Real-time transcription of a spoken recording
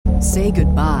Say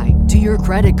goodbye to your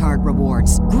credit card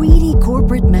rewards. Greedy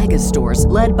corporate mega stores,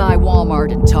 led by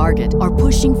Walmart and Target, are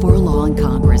pushing for a law in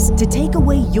Congress to take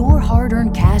away your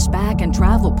hard-earned cash back and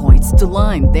travel points to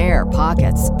line their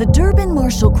pockets. The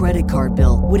Durbin-Marshall credit card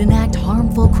bill would enact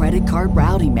harmful credit card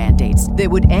routing mandates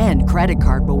that would end credit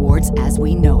card rewards as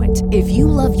we know it. If you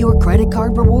love your credit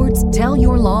card rewards, tell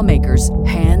your lawmakers,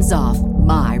 hands off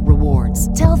my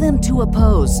rewards. Tell them to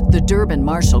oppose the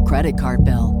Durbin-Marshall credit card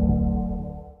bill.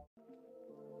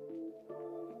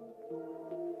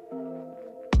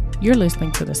 You're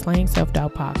listening to the Slaying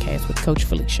Self-Doubt podcast with Coach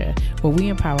Felicia, where we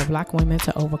empower Black women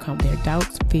to overcome their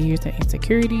doubts, fears, and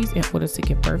insecurities in order to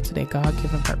give birth to their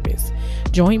God-given purpose.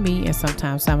 Join me and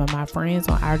sometimes some of my friends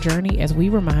on our journey as we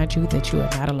remind you that you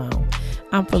are not alone.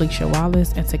 I'm Felicia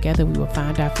Wallace, and together we will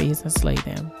find our fears and slay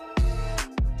them.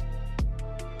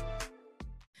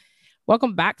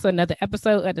 Welcome back to another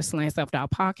episode of the Slaying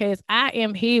Self-Doubt podcast. I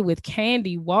am here with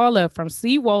Candy Waller from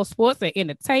Seawall Sports and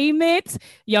Entertainment.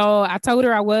 Y'all, I told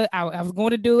her I was going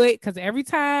to do it because every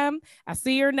time I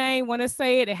see her name, want to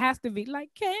say it, it has to be like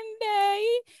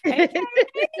Candy. Hey,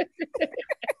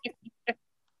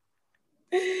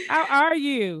 Candy. How are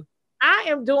you? I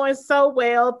am doing so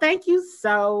well. Thank you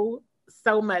so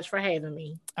much for having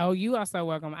me. Oh, you are so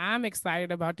welcome. I'm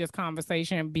excited about this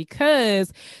conversation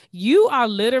because you are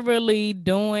literally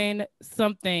doing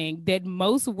something that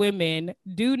most women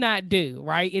do not do,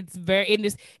 right? It's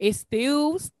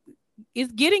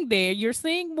getting there. You're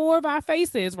seeing more of our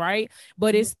faces, right?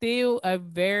 But it's still a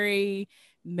very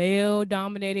male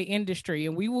dominated industry,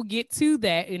 and we will get to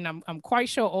that, and I'm quite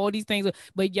sure all these things,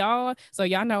 but y'all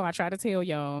know I try to tell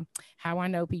y'all how I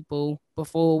know people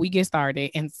before we get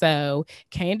started. And so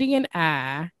Candy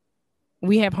and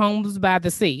we have homes by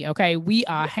the sea. Okay, we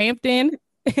are Hampton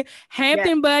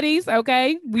buddies.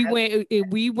 Okay,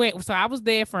 we went. So I was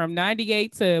there from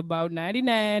 98 to about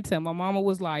 99 till my mama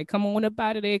was like, "Come on up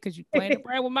out of there because you playing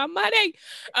around with my money."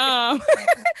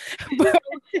 But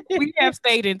we have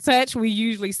stayed in touch. We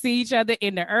usually see each other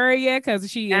in the area because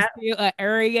she is still an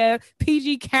area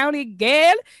PG County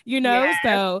gal,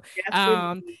 So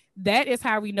that is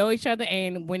how we know each other.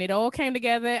 And when it all came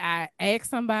together, I asked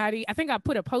somebody, I think I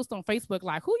put a post on Facebook,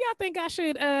 like, who y'all think I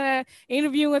should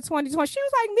interview in 2020? She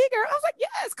was like, me, girl. I was like,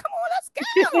 yes, come on, let's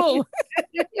go.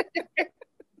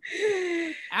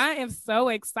 I am so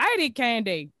excited,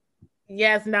 Candy.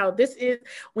 Yes, no, this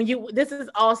is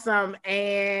awesome.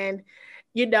 And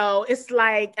it's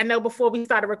like, I know before we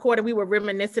started recording, we were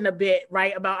reminiscing a bit,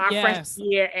 right, about our freshman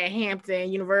year at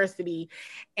Hampton University.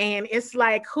 And it's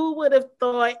like, who would have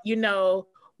thought,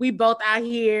 we both out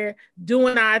here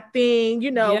doing our thing,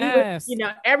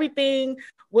 everything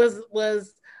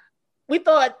we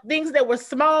thought things that were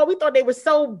small, we thought they were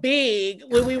so big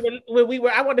when we were,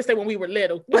 I want to say when we were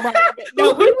little. Right.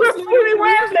 No, we weren't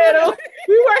little.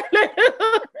 We weren't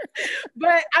little.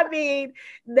 But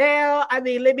now,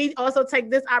 let me also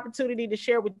take this opportunity to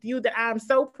share with you that I'm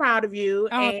so proud of you.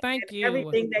 Oh, thank you.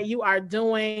 Everything that you are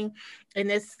doing in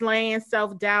this Slaying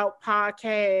Self-Doubt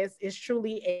podcast is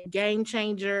truly a game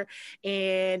changer.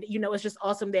 And, it's just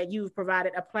awesome that you've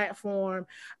provided a platform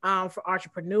for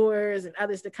entrepreneurs and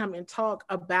others to come and talk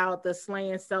about the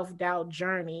Slaying Self-Doubt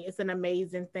journey. It's an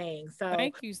amazing thing. So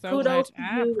thank you so much.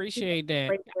 I appreciate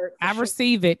that. I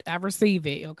receive it.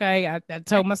 Okay. I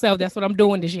told myself that's what I'm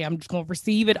doing this year. I'm just going to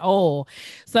receive it all.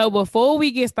 So before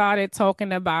we get started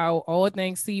talking about all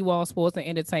things Seawall Sports and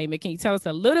Entertainment, can you tell us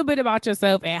a little bit about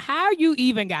yourself and how you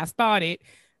even got started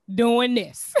doing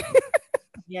this?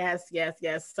 Yes.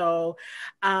 So,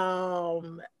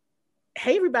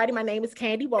 hey everybody, my name is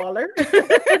Candy Waller.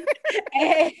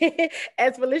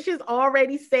 As Felicia's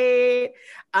already said,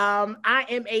 I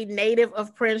am a native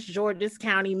of Prince George's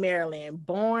County, Maryland,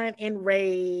 born and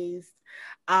raised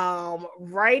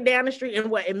right down the street in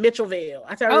Mitchellville.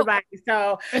 I tell everybody.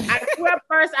 So I grew up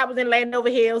first, I was in Landover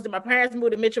Hills, and my parents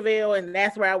moved to Mitchellville, and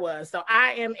that's where I was. So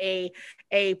I am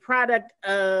a product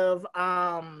of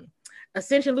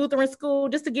Ascension Lutheran School,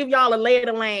 just to give y'all a lay of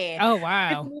the land. Oh, wow.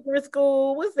 Ascension Lutheran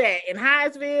School, what's that? In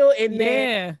Hyattsville, and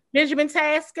then Benjamin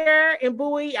Tasker in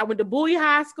Bowie. I went to Bowie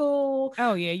High School.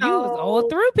 Oh, yeah, you was all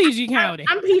through PG County.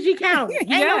 I'm PG County. Ain't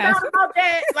no doubt about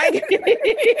that. Like,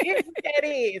 that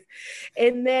is.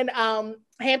 And then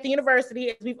Hampton University,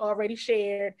 as we've already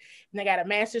shared, and I got a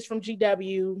master's from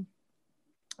GW.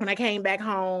 when I came back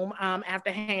home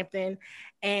after Hampton.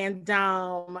 And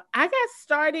I got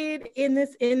started in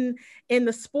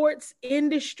the sports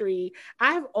industry.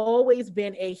 I've always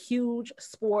been a huge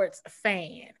sports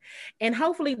fan. And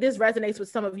hopefully this resonates with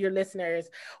some of your listeners.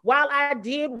 While I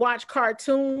did watch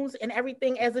cartoons and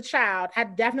everything as a child, I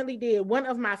definitely did. One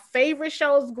of my favorite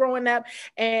shows growing up,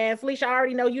 and Felicia, I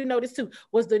already know you know this too,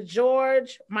 was the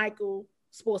George Michael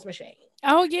Sports Machine.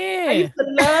 Oh yeah. I used to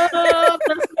love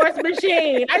the Sports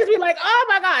Machine. I just be like, oh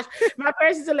my gosh. My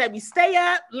parents used to let me stay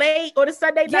up late on a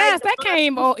Sunday night. Yes, that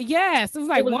came. Oh, yes. It was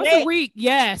like once a week.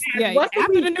 Yes. Yeah.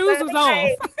 After the news was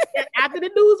off. After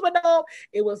the news went off,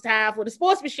 it was time for the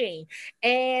Sports Machine.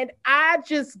 And I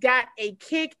just got a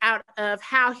kick out of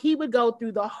how he would go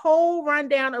through the whole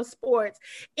rundown of sports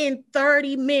in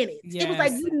 30 minutes. Yes. It was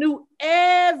like you knew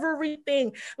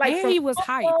everything. Like he was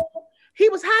hyped. He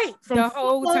was hyped from the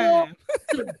whole time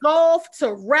to golf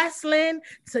to wrestling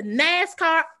to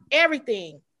NASCAR,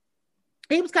 everything.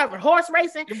 He was covering horse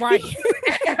racing, right?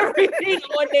 Everything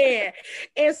on there,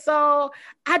 and so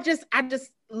I just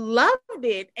loved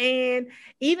it. And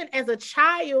even as a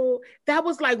child, that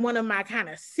was like one of my kind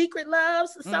of secret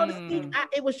loves, so to speak.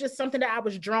 It was just something that I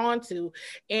was drawn to,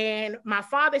 and my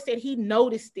father said he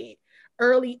noticed it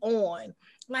early on.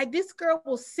 Like, this girl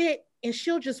will sit and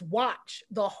she'll just watch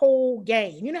the whole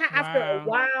game. You know how after a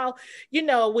while, you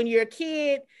know, when you're a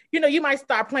kid, you know, you might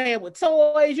start playing with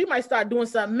toys, you might start doing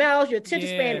something else, your attention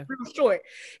span is real short.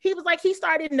 He was like, he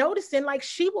started noticing, like,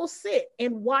 she will sit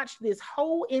and watch this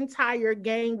whole entire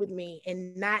game with me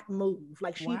and not move.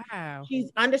 Like,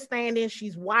 she's understanding,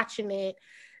 she's watching it.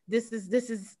 This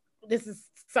is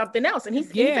something else. And he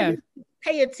said,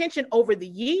 pay attention over the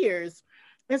years.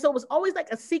 And so it was always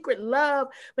like a secret love.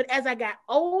 But as I got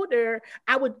older,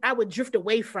 I would drift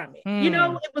away from it. You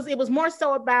know, it was more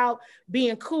so about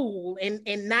being cool and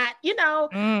not, you know,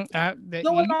 going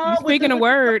along speaking a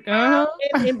word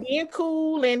and being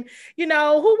cool. And, you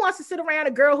know, who wants to sit around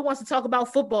a girl who wants to talk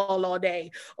about football all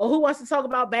day, or who wants to talk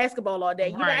about basketball all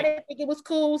day? You know, I didn't think it was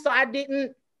cool. So I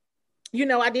didn't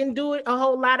do it a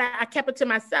whole lot. I kept it to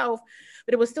myself.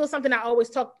 But it was still something I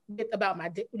always talk with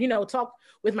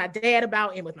my dad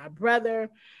about, and with my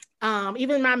brother.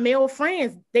 Even my male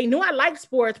friends, they knew I liked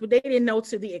sports, but they didn't know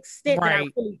to the extent that I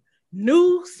really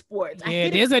knew sports. Yeah,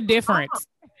 there's a difference.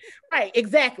 Right,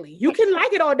 exactly. You can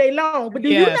like it all day long, but do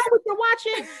you know what you're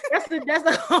watching? That's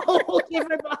a whole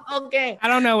different game. I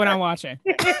don't know what I'm watching.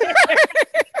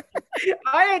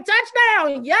 All right,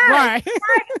 touchdown. Yeah. Right.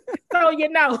 So, you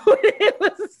know, it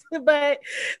was, but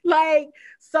like,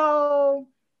 so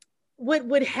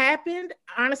what happened,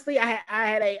 honestly, I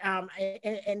had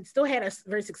and still had a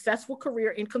very successful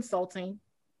career in consulting,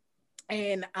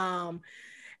 and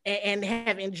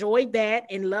have enjoyed that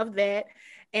and loved that.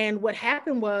 And what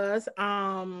happened was,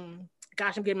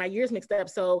 gosh, I'm getting my years mixed up.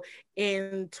 So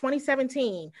in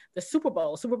 2017, the Super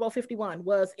Bowl 51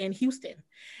 was in Houston,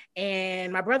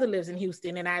 and my brother lives in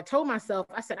Houston. And I told myself,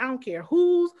 I said, I don't care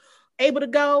who's able to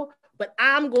go, but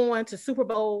I'm going to Super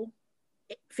Bowl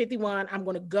 51. I'm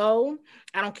going to go.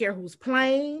 I don't care who's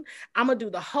playing. I'm going to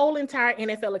do the whole entire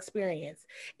NFL experience.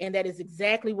 And that is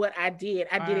exactly what I did.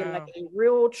 I did it like a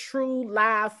real, true,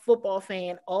 live football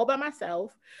fan all by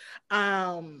myself.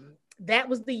 That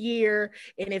was the year.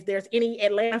 And if there's any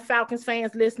Atlanta Falcons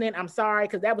fans listening, I'm sorry,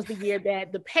 because that was the year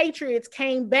that the Patriots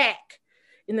came back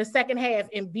in the second half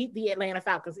and beat the Atlanta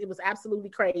Falcons. It was absolutely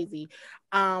crazy.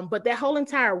 But that whole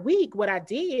entire week, what I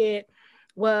did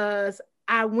was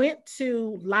I went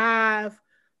to live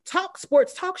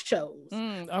sports talk shows.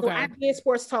 Okay. So I did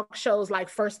sports talk shows like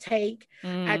First Take.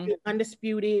 I did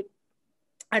Undisputed.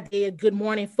 I did Good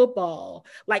Morning Football,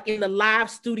 like in the live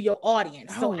studio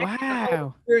audience. So I had the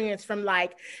experience from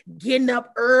like getting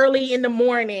up early in the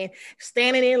morning,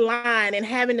 standing in line and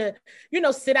having to, you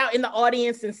know, sit out in the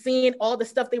audience and seeing all the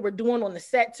stuff they were doing on the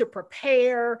set to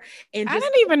prepare. And I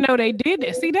didn't even know they did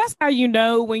it. See, that's how you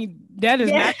know when that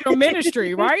is not your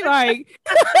ministry, right? Like,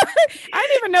 I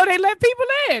didn't even know they let people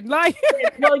in. Like,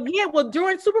 well,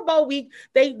 during Super Bowl week,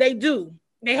 they do.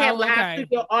 They have live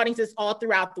studio audiences all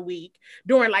throughout the week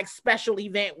during like special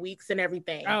event weeks and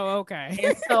everything. Oh, okay.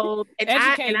 And so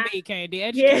educate me, Candy.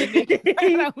 Educate me.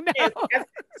 I don't know.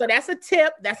 So that's a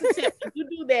tip. You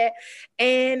do that.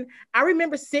 And I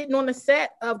remember sitting on the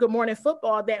set of Good Morning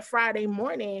Football that Friday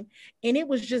morning, and it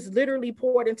was just literally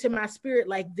poured into my spirit.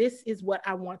 Like, this is what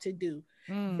I want to do.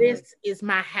 This is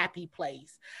my happy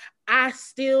place. I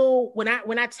still, when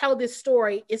I tell this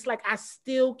story, it's like I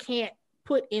still can't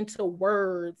put into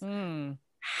words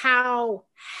how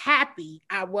happy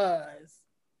I was.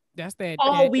 That's that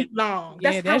all week long.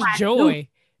 That's joy.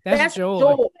 That's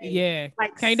joy. Yeah.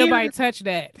 Like, can't nobody touch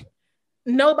that.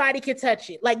 nobody can touch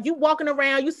it. Like you walking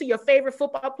around, you see your favorite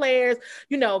football players,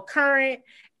 you know, current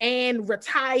and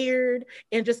retired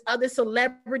and just other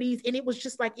celebrities. And it was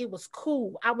just like, it was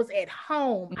cool. I was at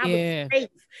home. I was safe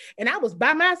and I was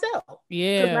by myself.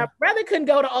 Yeah. Because my brother couldn't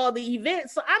go to all the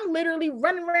events. So I'm literally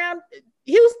running around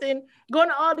Houston, going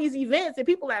to all these events and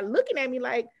people are looking at me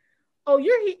like, oh,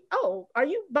 you're here. Oh, are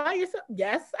you by yourself?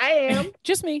 Yes, I am.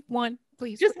 Just me, one,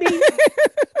 please. Just me.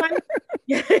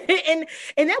 and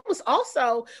that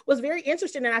was very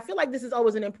interesting. And I feel like this is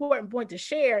always an important point to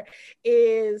share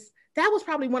is that was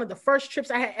probably one of the first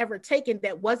trips I had ever taken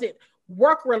that wasn't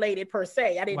work related per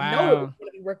se. I didn't know it was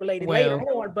going to be work related later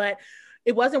on, but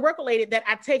it wasn't work related that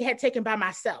I had taken by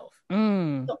myself.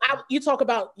 So you talk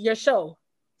about your show,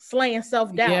 Slaying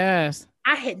Self-Doubt. Yes.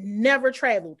 I had never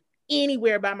traveled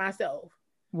anywhere by myself.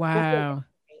 Wow.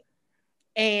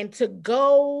 And to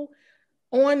go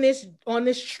on this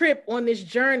trip, on this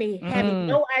journey, having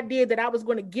no idea that I was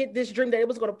going to get this dream, that it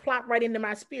was going to plop right into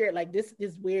my spirit. Like, this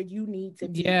is where you need to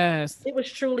be. Yes. It was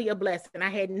truly a blessing. I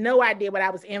had no idea what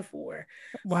I was in for.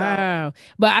 Wow. So.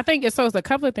 But I think it's a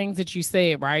couple of things that you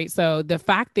said, right? So the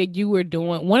fact that you were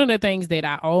doing, one of the things that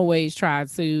I always try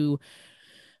to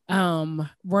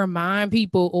remind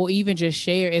people or even just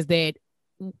share is that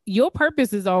your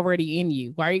purpose is already in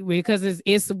you, right? Because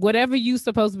it's whatever you're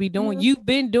supposed to be doing. You've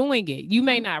been doing it. You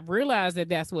may not realize that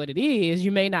that's what it is.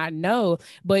 You may not know,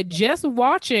 but just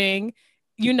watching,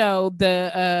 you know,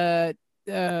 the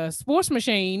sports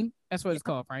machine, that's what it's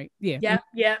called, right? Yeah.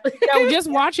 So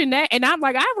just watching that. And I'm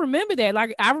like, I remember that.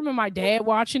 Like, I remember my dad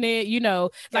watching it, you know,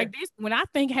 like this, when I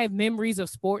have memories of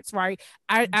sports, right?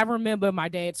 I remember my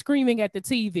dad screaming at the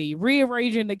TV,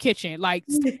 rearranging the kitchen, like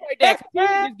stuff like that. You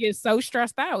just get so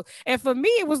stressed out. And for me,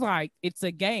 it was like, it's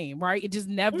a game, right? It just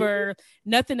never,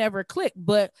 nothing ever clicked.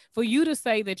 But for you to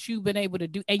say that you've been able to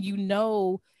do, and you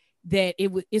know that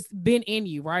it's been in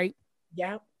you, right?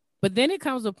 Yeah. But then it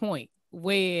comes a point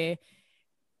where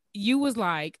you was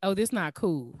like, oh, this not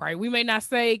cool, right? We may not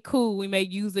say cool. We may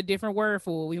use a different word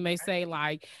for it. We may say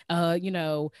like, you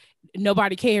know,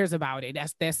 nobody cares about it.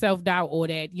 That's that self-doubt, or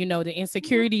that, you know, the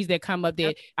insecurities that come up,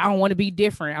 that I don't want to be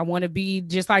different. I want to be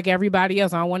just like everybody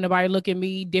else. I don't want nobody to look at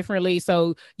me differently.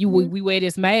 So we wear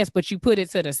this mask, but you put it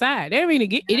to the side. I mean,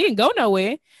 it didn't go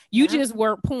nowhere. You just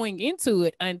weren't pouring into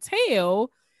it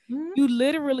until you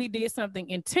literally did something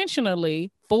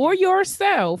intentionally for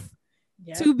yourself.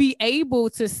 To be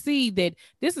able to see that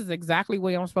this is exactly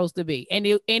where I'm supposed to be. And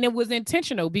it was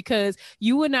intentional, because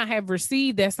you would not have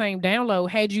received that same download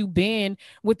had you been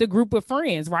with a group of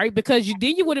friends, right? Because you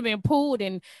would have been pulled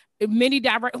in many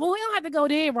direct, well, we don't have to go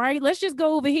there, right? Let's just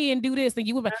go over here and do this. And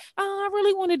you would be like, oh, I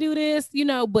really want to do this, you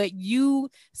know, but you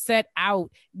set out,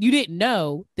 you didn't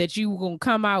know that you were going to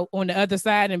come out on the other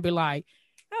side and be like,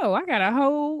 oh, I got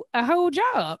a whole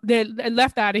job that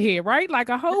left out of here, right? Like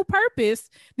a whole purpose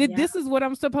that this is what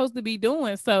I'm supposed to be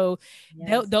doing. So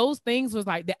those things was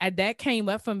like that came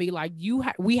up for me. Like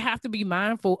we have to be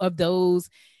mindful of those.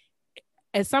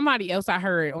 As somebody else I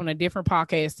heard on a different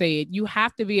podcast said, you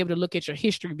have to be able to look at your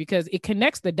history, because it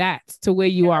connects the dots to where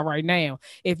you are right now.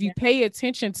 If you pay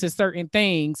attention to certain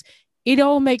things, it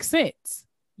all makes sense.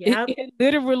 It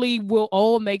literally will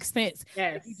all make sense.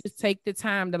 If you just take the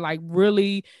time to like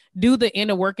really do the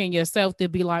inner work in yourself, to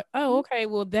be like, oh, okay,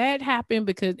 well that happened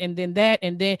because, and then that,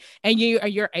 and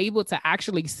you're able to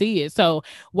actually see it. So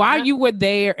while you were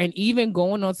there and even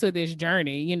going on to this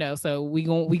journey, you know, so we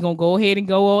gonna go ahead and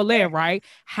go all there, right?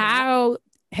 How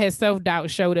has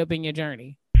self-doubt showed up in your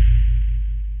journey?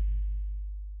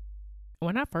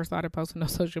 When I first started posting on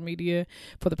social media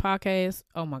for the podcast,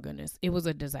 oh my goodness, it was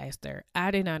a disaster.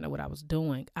 I did not know what I was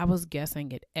doing. I was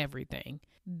guessing at everything.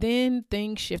 Then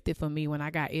things shifted for me when I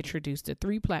got introduced to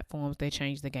 3 platforms that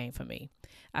changed the game for me.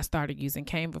 I started using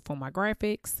Canva for my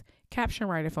graphics, Caption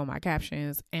Writer for my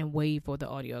captions, and Wave for the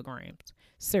audiograms.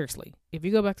 Seriously, if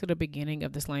you go back to the beginning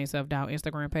of the Slaying Self-Doubt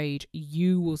Instagram page,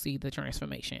 you will see the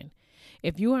transformation.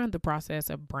 If you are in the process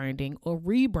of branding or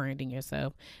rebranding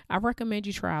yourself, I recommend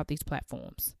you try out these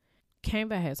platforms.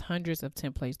 Canva has hundreds of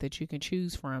templates that you can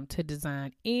choose from to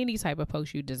design any type of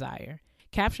post you desire.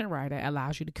 Caption Writer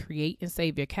allows you to create and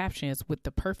save your captions with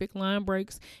the perfect line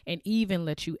breaks, and even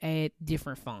lets you add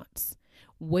different fonts.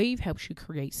 Wave helps you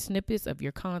create snippets of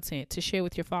your content to share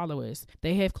with your followers.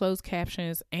 They have closed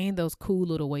captions and those cool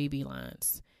little wavy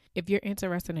lines. If you're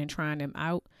interested in trying them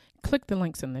out, click the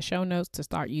links in the show notes to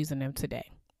start using them today.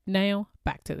 Now,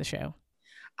 back to the show.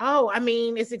 Oh, I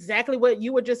mean, it's exactly what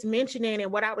you were just mentioning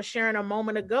and what I was sharing a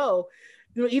moment ago.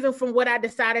 You know, even from what I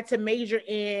decided to major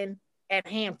in at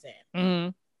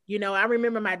Hampton. You know, I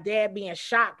remember my dad being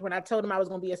shocked when I told him I was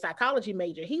going to be a psychology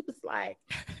major. He was like,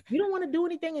 You don't want to do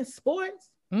anything in sports?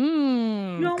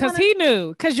 Because he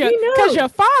knew. Because your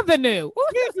father knew.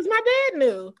 Yeah, because my dad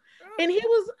knew. And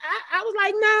I was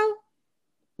like, no.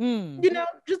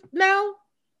 Just no.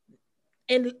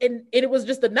 And it was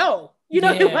just a no. It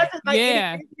wasn't like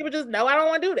it was just no, I don't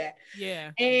want to do that.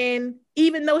 Yeah. And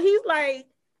even though he's like,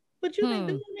 but you've been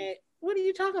doing it. What are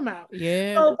you talking about?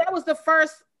 Yeah. So that was the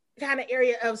first kind of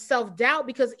area of self-doubt,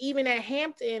 because even at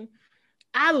Hampton,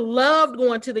 I loved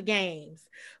going to the games.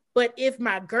 But if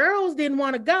my girls didn't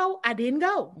want to go, I didn't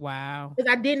go. Wow.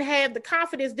 Because I didn't have the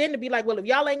confidence then to be like, well, if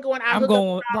y'all ain't going, I'll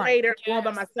hook up later, going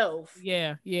by myself.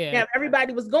 Yeah. Now, if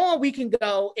everybody was going, we can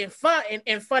go and fun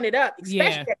it up,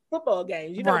 especially at football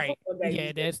games. Football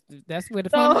games. Yeah, that's where the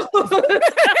fun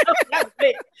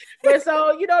is. But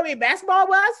so, you know what I mean? Basketball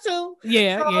was too.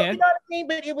 Yeah, so, you know what I mean?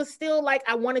 But it was still like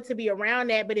I wanted to be around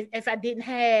that. But if I didn't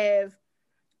have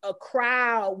a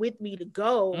crowd with me to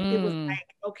go, it was like,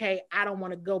 okay, I don't want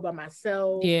to go by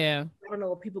myself. Yeah. I don't know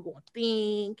what people going to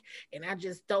think, and I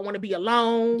just don't want to be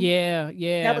alone. Yeah.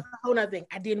 That was a whole nother thing.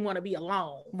 I didn't want to be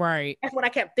alone. Right. That's what I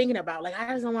kept thinking about. Like, I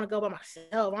just don't want to go by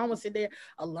myself. I don't want to sit there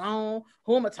alone.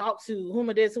 Who am I talk to? Who am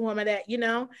I this? Who am I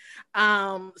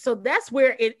that? So that's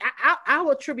where I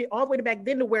will attribute all the way back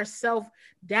then to where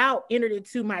self-doubt entered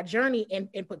into my journey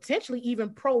and potentially even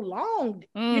prolonged,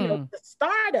 the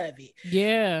start of it.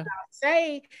 Yeah. What I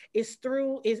say is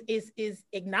through is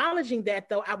acknowledging that,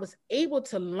 though, I was able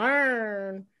to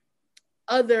learn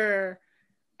other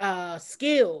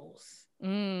skills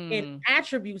and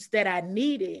attributes that I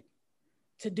needed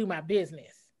to do my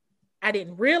business. I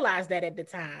didn't realize that at the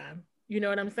time. You know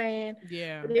what I'm saying?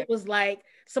 Yeah. But it was like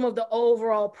some of the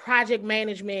overall project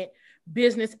management,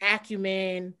 business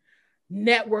acumen,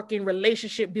 networking,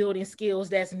 relationship building skills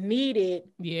that's needed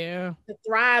to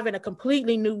thrive in a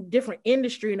completely new, different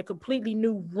industry, in a completely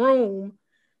new room.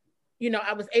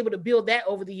 I was able to build that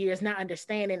over the years, not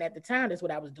understanding at the time that's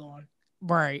what I was doing.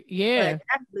 Right. Yeah. But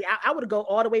actually, I would go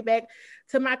all the way back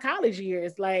to my college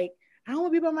years. Like, I don't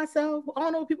want to be by myself. I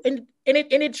don't know people, and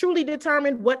it truly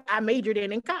determined what I majored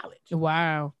in college.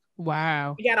 Wow.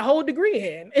 You got a whole degree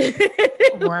in.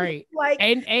 Right.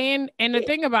 And the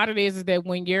thing about it is that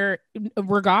when you're,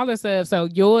 regardless of, so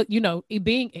you're,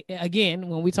 being, again,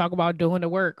 when we talk about doing the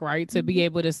work, right, to be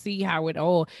able to see how it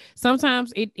all,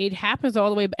 sometimes it happens all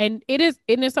the way, and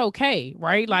it's okay,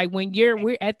 right? Like when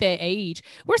we're at that age,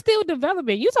 we're still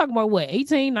developing. You talking about what,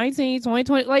 18, 19, 20,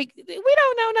 20, like we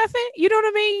don't know nothing. You know what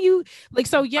I mean?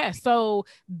 So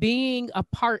being a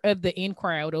part of the in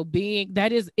crowd, or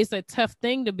it's a tough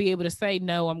thing to be able to say,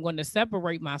 no, I'm going to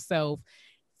separate myself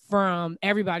from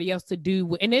everybody else to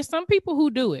do. And there's some people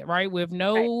who do it, right, with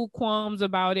no qualms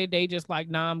about it. They just like,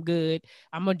 nah, I'm good.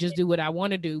 I'm going to just do what I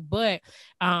want to do. But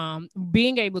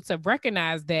being able to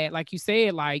recognize that, like you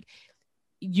said, like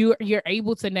you're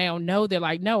able to now know that,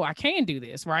 like, no, I can do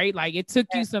this, right? Like it took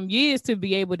you some years to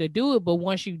be able to do it. But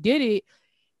once you did it,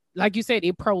 like you said,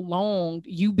 it prolonged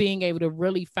you being able to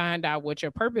really find out what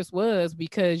your purpose was,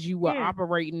 because you were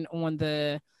operating on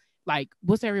the, like,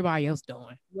 what's everybody else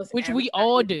doing? Which we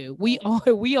all do. We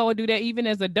all do that, even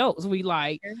as adults. We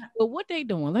like, well, what they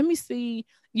doing? Let me see,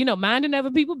 minding other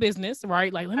people's business,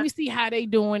 right? Like, let me see how they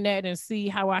doing that and see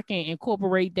how I can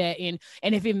incorporate that in.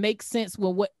 And if it makes sense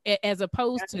with what, as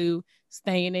opposed to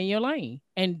staying in your lane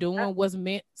and doing what's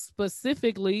meant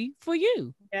specifically for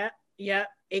you. Yeah.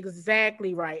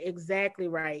 Exactly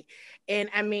right. And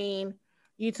I mean,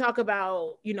 you talk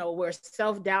about, where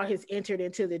self-doubt has entered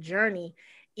into the journey,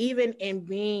 even in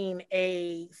being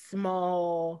a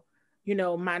small,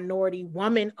 minority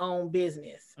woman-owned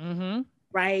business,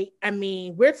 right? I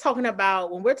mean, when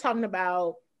we're talking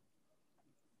about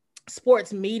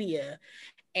sports media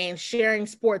and sharing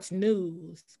sports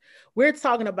news, we're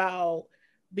talking about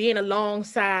being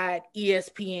alongside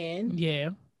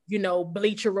ESPN,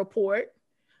 Bleacher Report,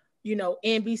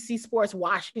 NBC Sports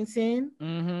Washington,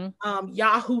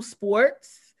 Yahoo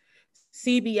Sports,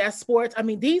 CBS Sports. I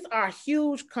mean, these are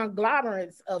huge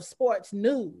conglomerates of sports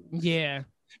news. Yeah.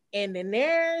 And then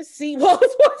there's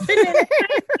Sports,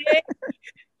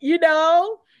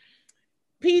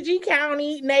 PG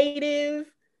County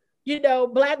native,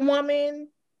 Black woman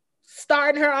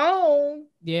starting her own.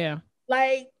 Yeah.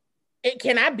 Like,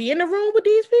 can I be in the room with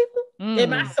these people?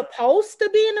 Am I supposed to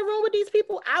be in the room with these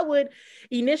people? I would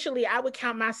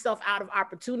count myself out of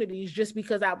opportunities just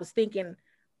because I was thinking,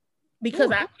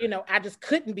 because I just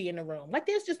couldn't be in the room. Like,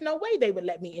 there's just no way they would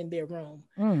let me in their room.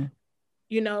 And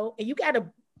you got to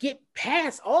get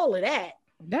past all of that.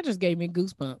 That just gave me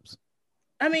goosebumps.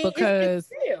 I mean, because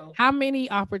how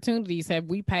many opportunities have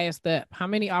we passed up? How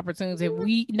many opportunities have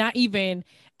we not even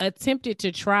attempted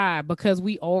to try because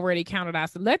we already counted out?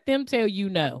 So let them tell you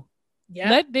no.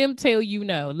 Let them tell you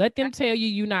no. Let them tell you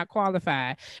you're not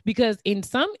qualified. Because in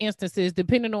some instances,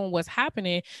 depending on what's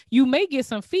happening, you may get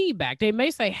some feedback. They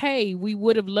may say, hey, we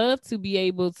would have loved to be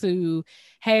able to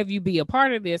have you be a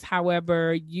part of this.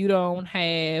 However, you don't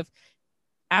have,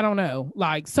 I don't know,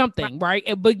 like something, right?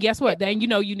 But guess what? Then, you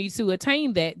need to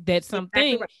attain that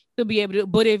something to be able to.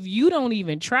 But if you don't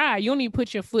even try, you don't even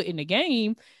put your foot in the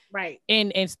game, right,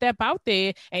 and step out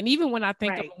there. And even when I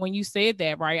think of, when you said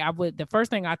that, right, the first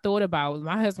thing I thought about was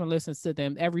my husband listens to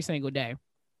them every single day,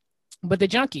 but the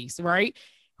junkies, right,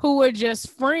 who are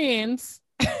just friends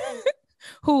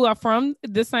who are from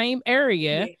the same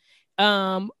area,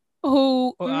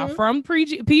 who are from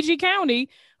PG County,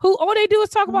 who all they do is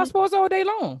talk about sports all day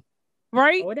long.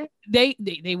 Right?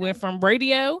 They went from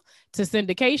radio to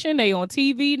syndication. They on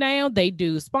TV now. They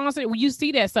do sponsored. When you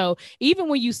see that, so even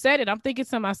when you said it, I'm thinking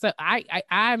to myself,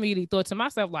 I immediately thought to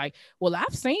myself, like, well,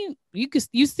 I've seen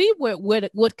you see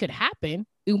what could happen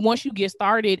once you get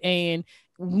started and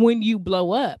when you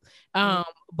blow up.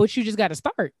 But you just got to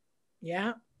start.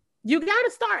 Yeah, you got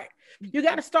to start. You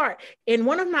got to start. And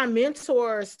one of my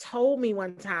mentors told me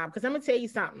one time, because I'm gonna tell you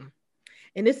something.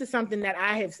 And this is something that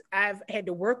I've had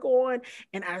to work on.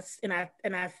 And I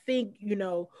think,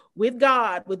 with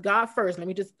God first, let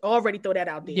me just already throw that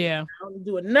out there. Yeah. I don't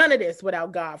do none of this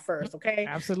without God first. Okay.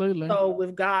 Absolutely. So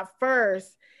with God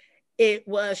first,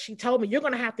 she told me, you're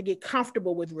going to have to get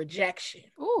comfortable with rejection.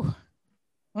 Ooh.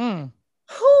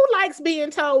 Who likes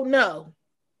being told no?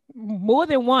 More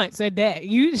than once at that.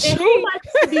 Who likes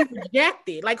to be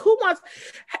rejected? Like, who wants,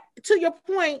 to your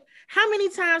point, how many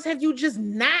times have you just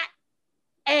not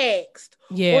asked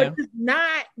or just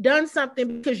not done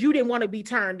something because you didn't want to be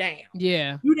turned down?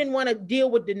 You didn't want to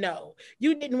deal with the no.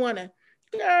 You didn't want to,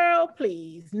 girl,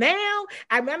 please. Now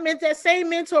I meant that same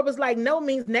mentor was like, no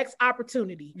means next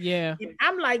opportunity. And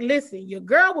I'm like, listen, your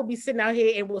girl will be sitting out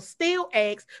here and will still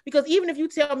ask, because even if you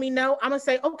tell me no, I'm gonna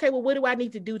say, okay, well, what do I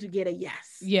need to do to get a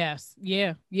yes? You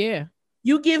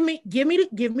give me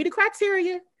the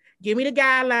criteria. Give me the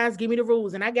guidelines, give me the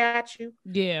rules, and I got you.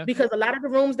 Because a lot of the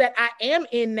rooms that I am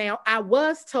in now, I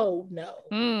was told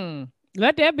no.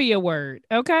 Let that be a word,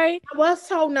 okay? I was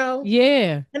told no.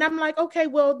 And I'm like, okay,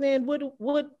 well then,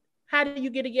 how do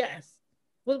you get a yes?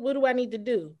 What do I need to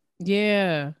do?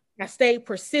 I stayed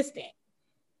persistent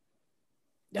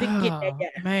to get that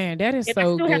yes. Man, that is and so I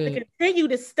still good. have to continue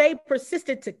to stay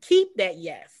persistent to keep that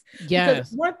yes. Because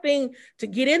it's one thing to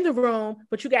get in the room,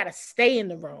 but you got to stay in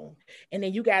the room. And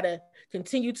then you got to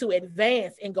continue to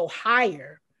advance and go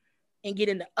higher and get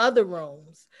into other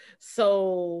rooms.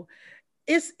 So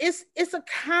it's a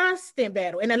constant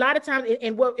battle. And a lot of times,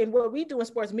 and what we do in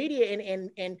sports media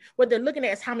and what they're looking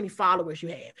at is how many followers you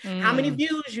have, how many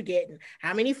views you're getting,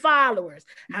 how many followers,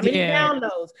 how many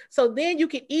downloads. So then you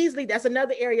can easily, that's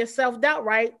another area of self-doubt,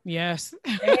 right? Yes.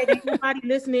 Ain't nobody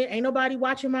listening, ain't nobody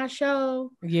watching my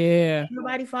show. Ain't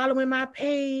nobody following my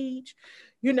page.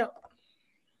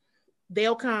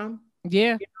 They'll come.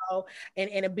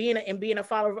 And being a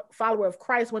follower of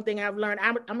Christ, one thing I've learned,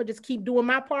 I'm gonna just keep doing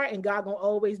my part, and God gonna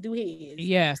always do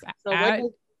His. So I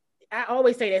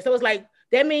always say that. So it's like,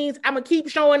 that means I'm gonna keep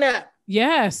showing up.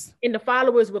 And the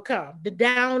followers will come. The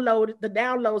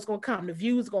download's gonna come. The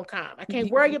views gonna come. I can't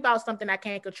worry about something I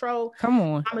can't control. Come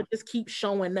on. I'm gonna just keep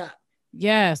showing up.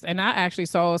 And I actually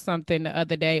saw something the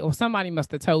other day, or somebody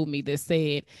must have told me this,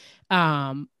 said,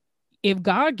 if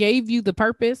God gave you the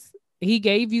purpose, He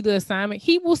gave you the assignment,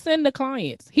 He will send the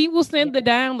clients. He will send the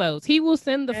downloads. He will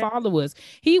send the followers.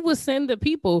 He will send the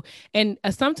people. And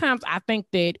sometimes I think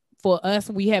that for us,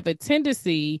 we have a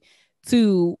tendency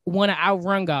to want to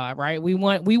outrun God, right? We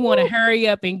want to hurry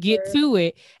up and get to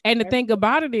it. And the thing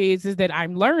about it is that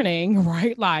I'm learning,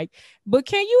 right? Like, but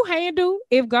can you handle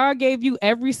if God gave you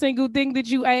every single thing that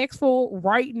you asked for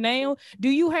right now? Do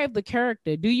you have the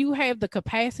character? Do you have the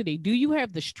capacity? Do you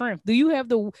have the strength? Do you have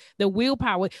the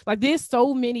willpower? Like, there's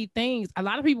so many things. A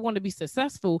lot of people want to be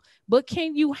successful, but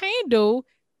can you handle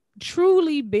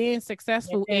truly being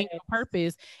successful in your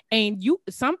purpose? And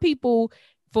some people,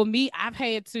 for me, I've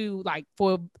had to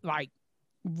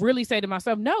really say to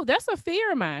myself, no, that's a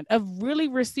fear of mine, of really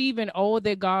receiving all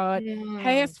that God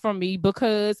has for me,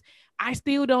 because I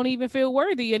still don't even feel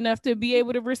worthy enough to be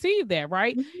able to receive that.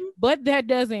 Right. But that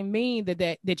doesn't mean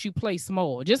that you play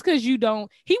small. Just because you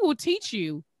don't, He will teach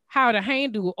you how to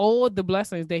handle all the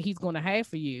blessings that He's going to have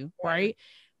for you. Right.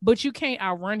 But you can't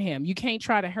outrun Him. You can't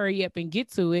try to hurry up and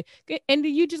get to it. And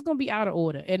then you're just going to be out of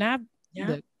order. And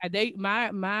look,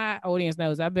 my audience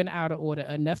knows I've been out of order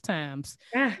enough times.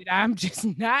 I'm just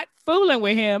not fooling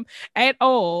with Him at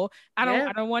all. I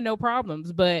don't want no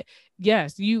problems. But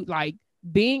yes, you like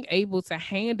being able to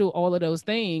handle all of those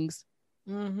things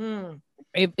Mm-hmm.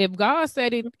 If God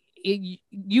said it,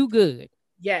 you good.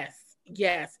 Yes.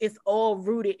 Yes. It's all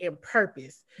rooted in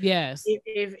purpose. Yes.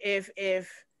 If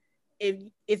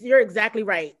you're exactly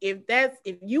right.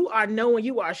 If you are knowing,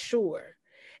 you are sure.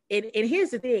 And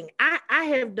here's the thing. I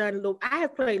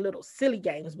have played little silly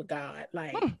games with God.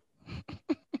 Like,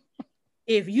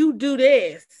 if you do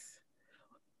this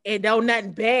and don't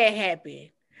nothing bad happen,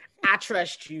 I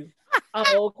trust you.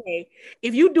 Oh, okay.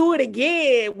 If you do it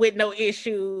again with no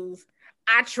issues,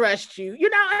 I trust you.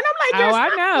 And I'm like, oh, I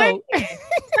know.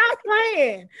 Stop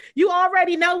playing. You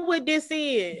already know what this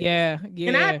is. Yeah.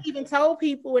 And I've even told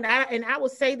people, and I will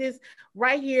say this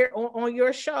right here on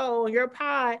your show, on your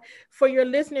pod, for your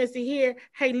listeners to hear.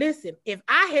 Hey, listen, if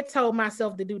I had told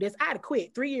myself to do this, I'd have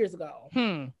quit 3 years ago.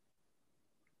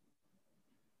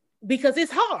 Because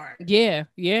it's hard. Yeah.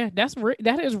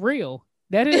 That is real.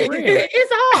 That is real.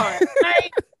 It's hard.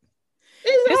 Like,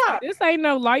 it's hard. This ain't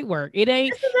no light work. It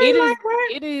ain't.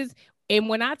 It is. And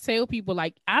when I tell people,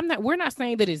 like, we're not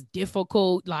saying that it's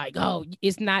difficult, like, oh,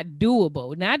 it's not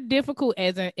doable, not difficult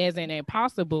as an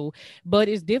impossible, but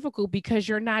it's difficult because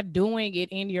you're not doing it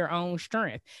in your own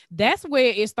strength. That's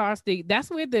where it starts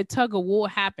that's where the tug of war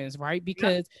happens, right?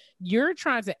 Because you're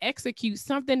trying to execute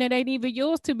something that ain't even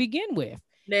yours to begin with.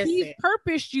 He's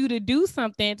purposed you to do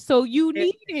something, so you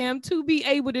need him to be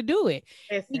able to do it.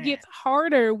 It gets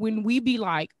harder when we be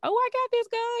like, oh, I got this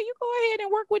guy, you go ahead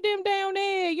and work with them down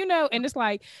there, and it's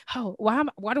like, oh,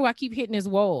 why do I keep hitting this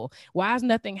wall? Why is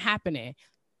nothing happening?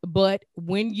 But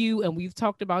when and we've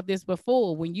talked about this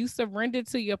before, when you surrender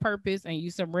to your purpose and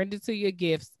you surrender to your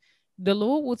gifts, the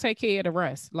Lord will take care of the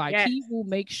rest. Like, he will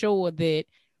make sure that,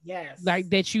 like,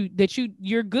 that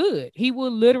you're good. He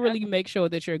will literally make sure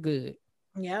that you're good.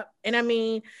 Yep. And I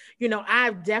mean,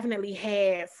 I've definitely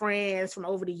had friends from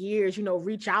over the years,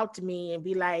 reach out to me and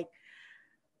be like,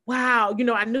 wow,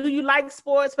 I knew you liked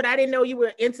sports, but I didn't know you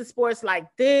were into sports like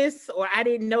this, or I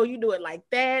didn't know you do it like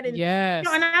that. And,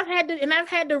 and I've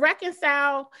had to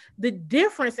reconcile the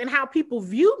difference in how people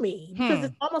view me, because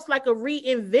it's almost like a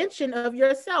reinvention of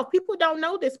yourself. People don't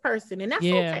know this person, and that's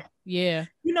okay. Yeah.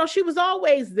 She was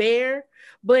always there,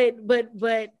 but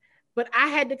I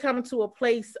had to come to a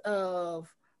place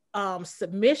of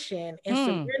submission and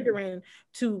surrendering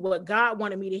to what God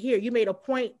wanted me to hear. You made a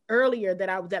point earlier that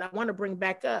I want to bring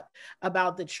back up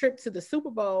about the trip to the Super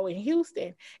Bowl in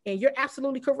Houston, and you're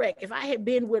absolutely correct. If I had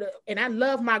been and I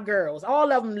love my girls,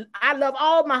 all of them, I love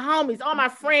all my homies, all my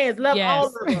friends, love all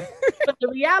of them. But the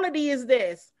reality is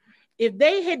this: if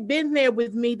they had been there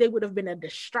with me, they would have been a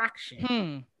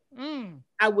distraction.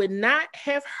 I would not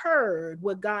have heard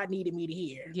what God needed me to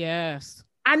hear. Yes.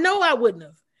 I know I wouldn't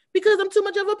have, because I'm too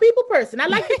much of a people person. I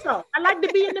like to talk. I like to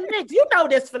be in the mix. You know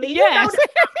this, Felicia. Yes.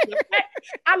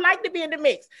 I like to be in the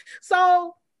mix.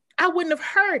 So I wouldn't have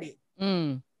heard it.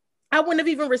 I wouldn't have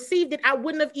even received it. I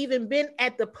wouldn't have even been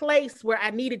at the place where I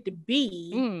needed to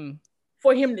be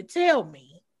for him to tell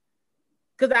me,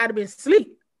 because I'd have been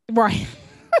asleep. Right.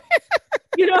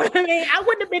 You know what I mean? I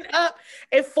wouldn't have been up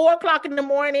at 4:00 in the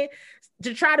morning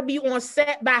to try to be on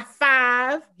set by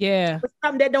 5. Yeah. For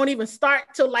something that don't even start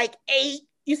till like 8.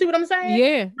 You see what I'm saying?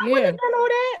 Yeah. I wouldn't have done all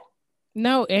that.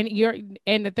 No,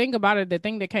 and the thing about it, the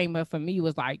thing that came up for me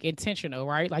was like intentional,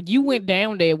 right? Like, you went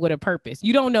down there with a purpose.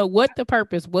 You don't know what the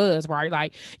purpose was, right?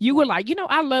 Like, you were like,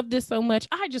 I love this so much,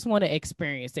 I just want to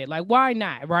experience it. Like, why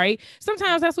not, right?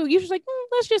 Sometimes that's what you're just like,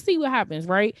 let's just see what happens,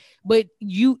 right? But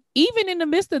you, even in the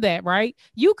midst of that, right,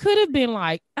 you could have been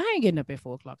like, I ain't getting up at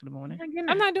 4:00 in the morning.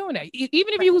 I'm not doing that.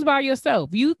 Even if you was by yourself,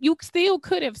 you still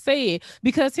could have said,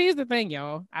 because here's the thing,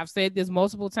 y'all. I've said this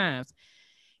multiple times.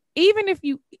 Even if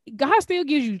God still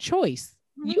gives you choice.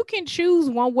 You can choose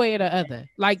one way or the other.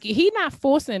 Like, He's not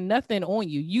forcing nothing on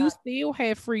you. You still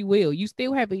have free will. You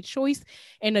still have a choice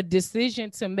and a decision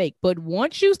to make. But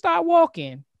once you start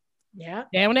walking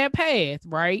down that path,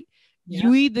 right?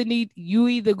 You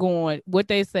either going, what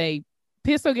they say,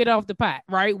 piss or get off the pot,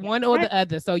 right? One or the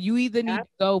other. So you either need to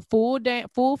go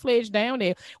full-fledged down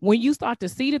there. When you start to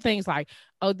see the things like,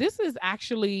 oh, this is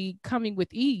actually coming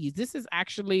with ease. This is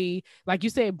actually, like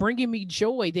you said, bringing me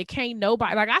joy that can't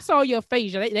nobody, like, I saw your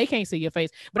face. They can't see your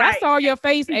face, but I saw your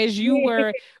face as you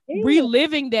were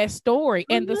reliving that story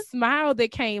and the smile that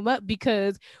came up,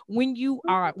 because when you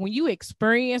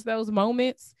experience those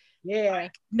moments,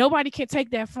 like, nobody can take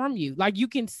that from you. Like, you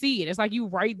can see it. It's like you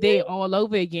right there all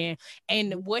over again.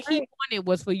 And what He wanted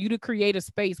was for you to create a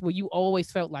space where you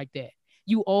always felt like that.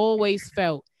 You always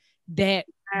felt that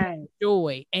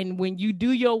joy. And when you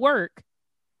do your work,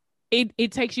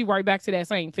 it takes you right back to that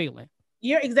same feeling.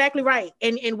 You're exactly right.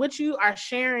 And what you are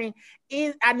sharing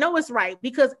is, I know it's right,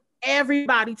 because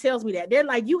everybody tells me that. They're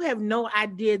like, you have no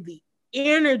idea the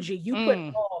energy you put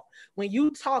off when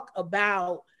you talk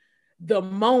about the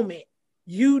moment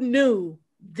you knew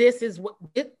this is what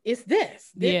it's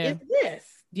this. It's this.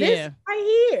 This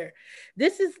right here.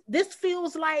 This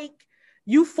feels like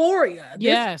euphoria.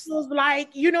 This feels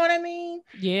like, you know what I mean?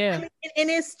 Yeah. I mean, and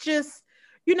it's just,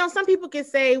 you know, some people can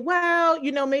say, well,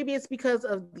 you know, maybe it's because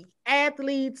of the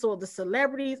athletes or the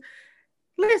celebrities.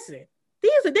 Listen,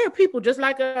 they're people just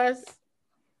like us.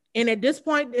 And at this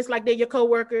point, it's like they're your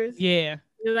coworkers. Yeah.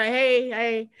 You're like,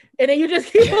 hey. And then you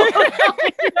just keep on going,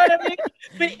 you know what I mean?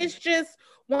 But it's just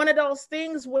one of those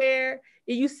things where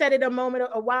you said it a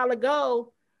while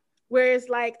ago, where it's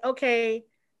like, okay,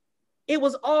 it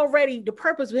was already, the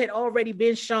purpose had already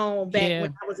been shown back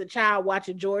when I was a child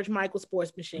watching George Michael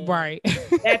Sports Machine. Right.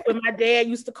 Back when my dad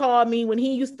used to call me when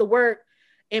he used to work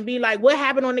and be like, what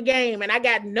happened on the game? And I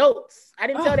got notes. I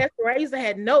didn't tell that story. I used to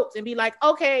have notes and be like,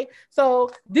 okay, so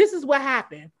this is what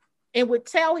happened. And would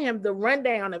tell him the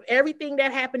rundown of everything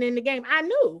that happened in the game. I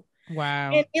knew.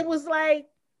 Wow. And it was like,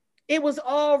 it was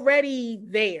already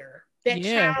there.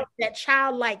 That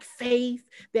childlike faith,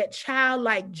 that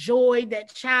childlike joy,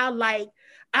 that childlike,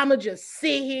 I'ma just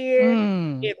sit here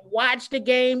and watch the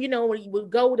game. You know, when you would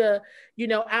go to, you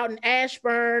know, out in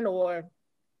Ashburn or,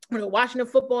 you know, watching the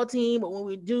football team, or when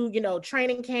we do, you know,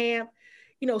 training camp,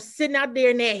 you know, sitting out there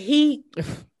in that heat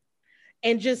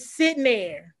and just sitting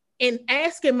there and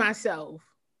asking myself,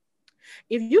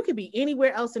 if you could be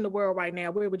anywhere else in the world right now,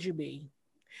 where would you be?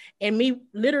 And me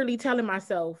literally telling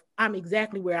myself, I'm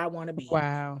exactly where I want to be.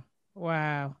 Wow.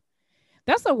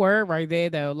 That's a word right there,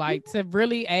 though. Like, to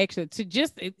really actually, to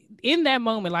just in that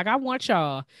moment, like, I want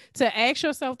y'all to ask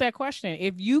yourself that question.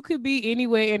 If you could be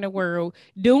anywhere in the world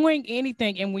doing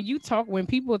anything, and when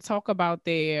people talk about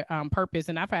their purpose,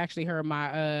 and I've actually heard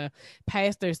my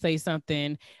pastor say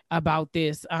something about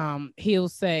this, he'll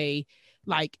say,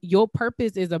 like, your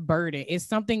purpose is a burden. It's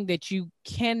something that you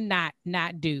cannot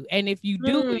not do. And if you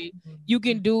do it, you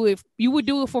can do it. You would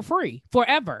do it for free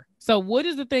forever. So what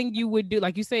is the thing you would do?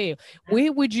 Like you said,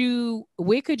 where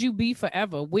could you be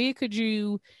forever? Where could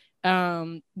you,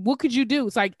 what could you do?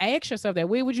 It's like, ask yourself that.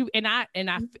 Where would you? And I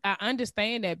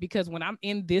understand that, because when I'm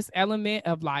in this element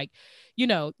of, like, you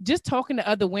know, just talking to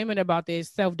other women about this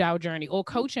self-doubt journey or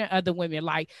coaching other women,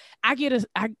 like, I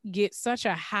get such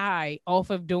a high off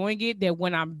of doing it that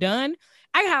when I'm done,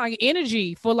 I got like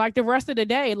energy for like the rest of the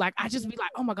day. Like, I just be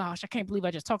like, oh my gosh, I can't believe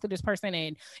I just talked to this person.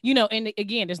 And, you know, and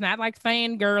again, it's not like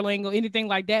fangirling or anything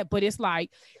like that, but it's like,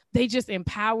 they just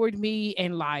empowered me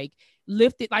and like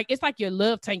lifted, like, it's like your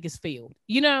love tank is filled,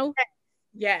 you know?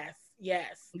 Yes.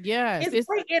 It's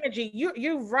great energy.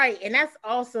 You're right. And that's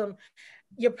awesome.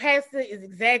 Your pastor is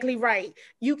exactly right.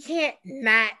 You can't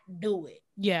not do it.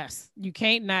 Yes. You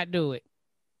can't not do it.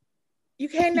 You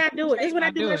cannot do it. This is when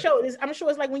I do my show. I'm sure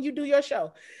it's like when you do your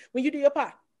show, when you do your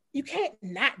pod, you can't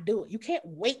not do it. You can't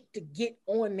wait to get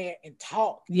on there and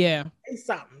talk. Yeah. Say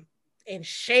something and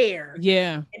share.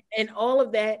 Yeah. And all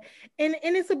of that. And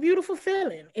it's a beautiful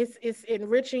feeling. It's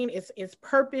enriching. It's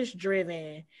purpose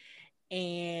driven.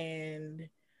 And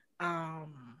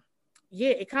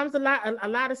it comes a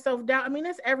lot of self-doubt. I mean,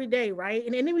 that's every day, right?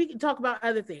 And then we can talk about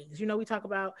other things. You know, we talk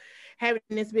about having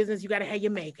this business, you got to have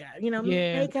your makeup, you know,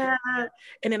 makeup.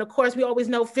 And then, of course, we always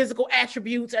know physical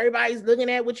attributes. Everybody's looking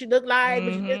at what you look like,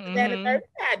 what you this, that, and third.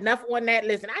 I had enough on that.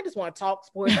 Listen, I just want to talk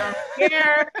sports. I don't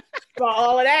care for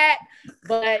all of that.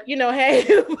 But, you know, hey,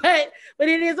 but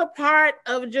it is a part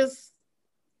of just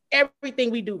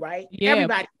everything we do, right? Yeah.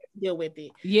 Everybody deal with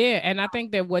it. Yeah. And I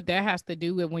think that what that has to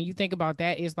do with, when you think about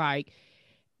that, is like,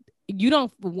 you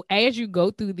don't, as you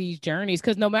go through these journeys,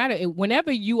 because no matter, whenever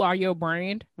you are your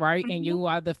brand, right, and you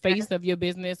are the face of your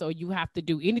business, or you have to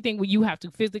do anything where you have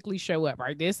to physically show up,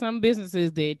 right? There's some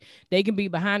businesses that they can be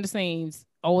behind the scenes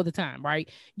all the time, right?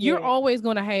 You're always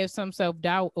going to have some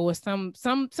self-doubt or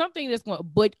something that's going,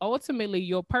 but ultimately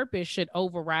your purpose should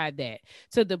override that,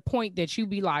 to the point that you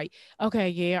be like, okay,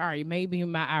 yeah, all right, maybe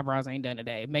my eyebrows ain't done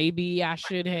today. Maybe I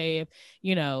should have,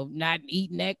 you know, not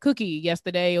eaten that cookie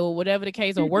yesterday, or whatever the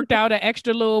case, or worked out an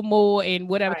extra little more and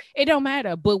whatever. Right. It don't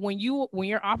matter. But when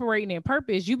you're operating in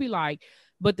purpose, you be like,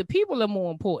 but the people are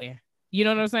more important. You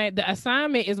know what I'm saying? The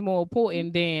assignment is more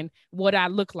important than what I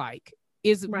look like.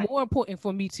 Is more important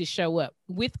for me to show up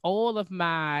with all of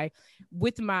my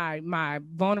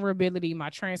vulnerability, my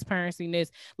transparency,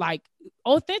 like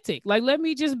authentic. Like, let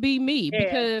me just be me.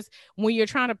 Because when you're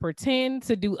trying to pretend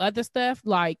to do other stuff,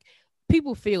 like,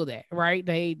 people feel that, right?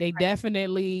 They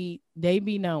definitely, they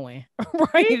be knowing,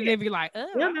 right? And they be like,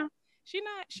 she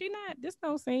not, this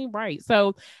don't seem right.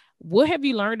 So what have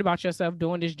you learned about yourself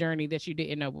during this journey that you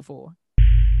didn't know before?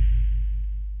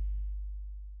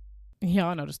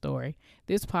 Y'all know the story.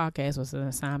 This podcast was an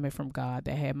assignment from God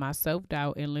that had my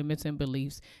self-doubt and limiting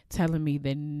beliefs telling me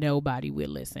that nobody would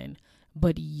listen.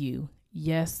 But you,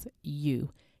 yes, you,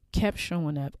 kept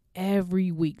showing up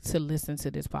every week to listen to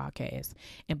this podcast.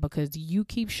 And because you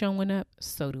keep showing up,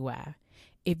 so do I.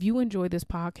 If you enjoy this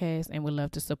podcast and would love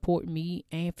to support me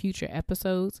and future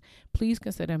episodes, please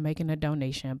consider making a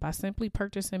donation by simply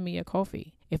purchasing me a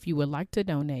coffee. If you would like to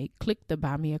donate, click the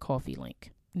Buy Me a Coffee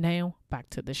link. Now, back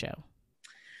to the show.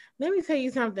 Let me tell you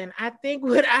something. I think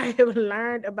what I have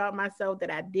learned about myself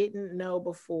that I didn't know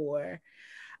before,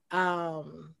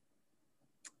 I'm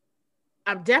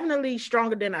definitely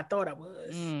stronger than I thought I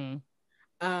was.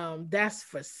 That's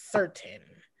for certain.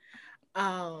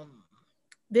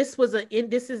 This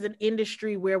is an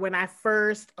industry where when I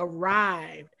first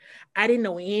arrived, I didn't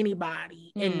know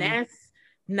anybody, and that's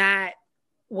not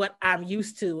what I'm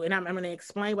used to. And I'm going to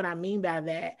explain what I mean by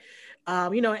that.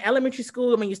 In elementary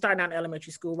school, you're starting out in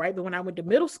elementary school, right? But when I went to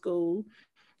middle school,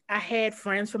 I had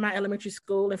friends from my elementary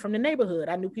school and from the neighborhood.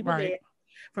 I knew people there.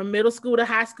 From middle school to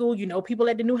high school, people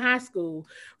at the new high school.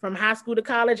 From high school to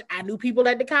college, I knew people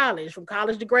at the college. From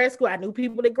college to grad school, I knew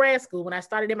people at grad school. When I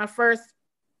started in my first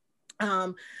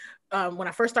when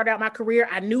I first started out my career,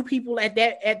 I knew people at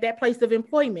that place of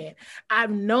employment.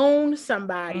 I've known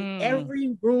somebody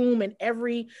every room and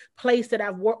every place that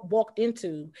I've walked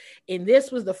into. And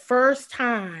this was the first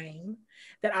time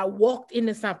that I walked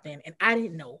into something and I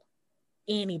didn't know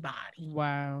anybody.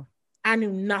 Wow. I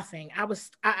knew nothing. I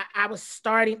was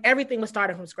starting, everything was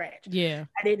starting from scratch. Yeah.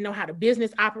 I didn't know how the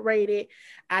business operated.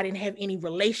 I didn't have any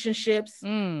relationships.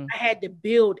 I had to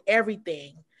build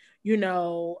everything,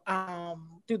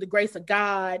 through the grace of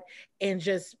God and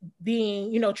just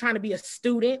being, trying to be a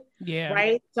student. Yeah.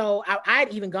 Right. So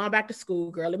I'd even gone back to school,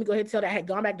 girl. Let me go ahead and tell that I had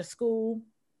gone back to school.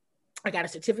 I got a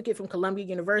certificate from Columbia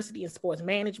University in sports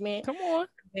management. Come on.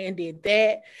 And did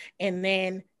that. And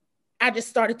then I just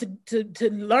started to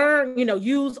learn,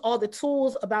 use all the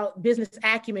tools about business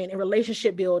acumen and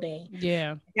relationship building.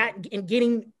 Yeah. And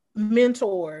getting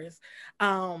mentors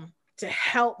to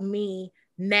help me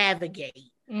navigate.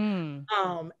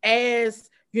 As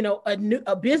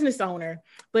a business owner,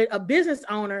 but a business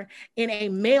owner in a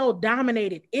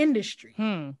male-dominated industry.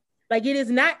 Like, it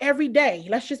is not every day.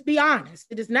 Let's just be honest.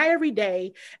 It is not every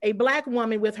day a Black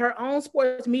woman with her own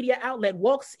sports media outlet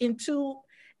walks into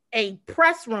a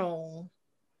press room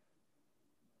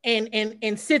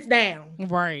and sits down.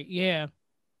 Right. Yeah.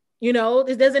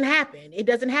 This doesn't happen. It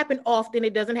doesn't happen often.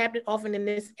 It doesn't happen often in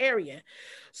this area.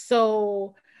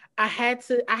 So I had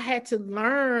to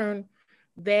learn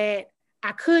that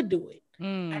I could do it.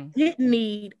 I didn't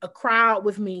need a crowd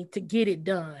with me to get it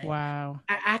done. Wow.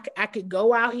 I could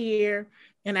go out here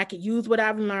and I could use what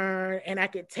I've learned and I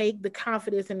could take the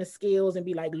confidence and the skills and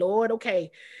be like, Lord,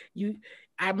 okay,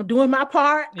 I'm doing my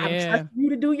part. Yeah. I'm trusting you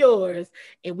to do yours.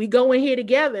 And we go in here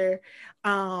together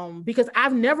because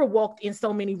I've never walked in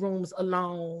so many rooms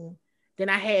alone than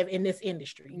I have in this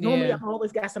industry. Normally I've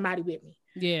always got somebody with me.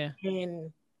 Yeah.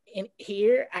 And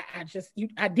here,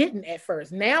 I didn't at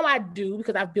first. Now I do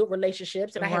because I've built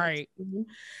relationships and I have a team.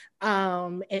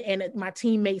 And my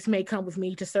teammates may come with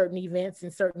me to certain events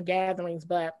and certain gatherings,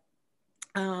 but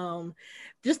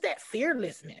just that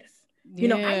fearlessness.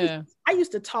 I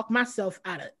used to talk myself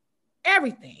out of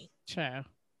everything. Child.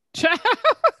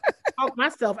 Talk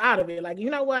myself out of it. Like, you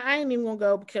know what? I ain't even gonna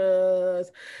go because,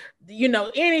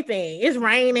 anything. It's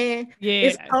raining. Yeah.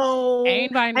 It's cold.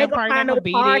 Ain't nobody gonna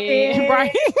be there.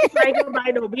 Right. Ain't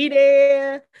nobody gonna be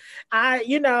there. I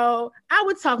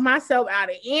would talk myself out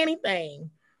of anything.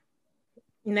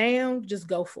 Now, just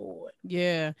go for it.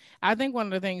 Yeah. I think one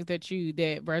of the things that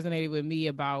resonated with me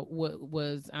about what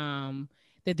was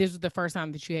that this was the first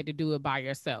time that you had to do it by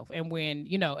yourself. And when,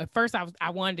 at first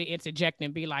I wanted to interject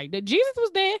and be like, Jesus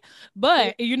was there.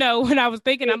 But, when I was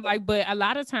thinking, I'm like, but a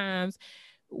lot of times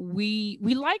we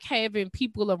like having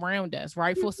people around us,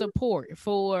 right? For support,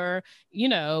 for,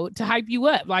 to hype you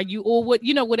up, like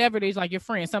whatever it is, like your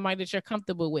friend, somebody that you're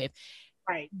comfortable with.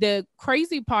 Right. The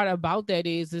crazy part about that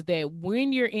is that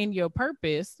when you're in your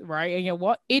purpose, right,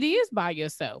 and it is by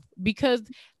yourself, because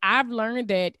I've learned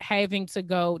that having to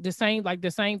go the same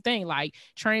thing, like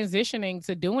transitioning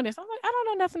to doing this. I'm like, I don't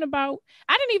know nothing about.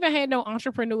 I didn't even have no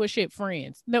entrepreneurship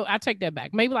friends. No, I take that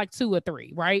back. Maybe like 2 or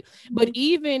 3, right? Mm-hmm. But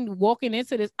even walking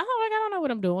into this, I don't know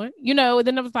what I'm doing, and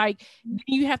then I was like,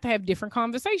 you have to have different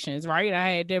conversations, right? I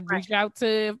had to reach out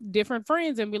to different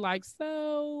friends and be like,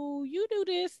 so you do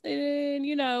this, and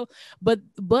but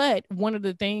one of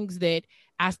the things that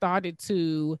I started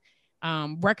to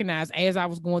recognize as I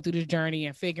was going through this journey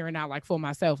and figuring out, like, for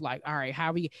myself, like, all right,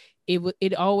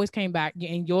 it always came back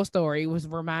in your story. It was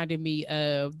reminding me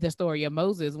of the story of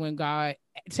Moses when God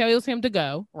tells him to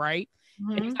go, right?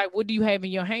 Mm-hmm. And he's like, what do you have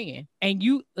in your hand? And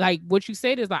you like what you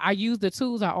said is like, I used the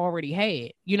tools I already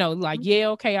had, like, yeah,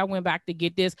 okay, I went back to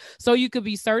get this. So you could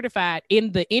be certified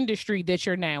in the industry that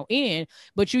you're now in,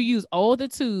 but you use all the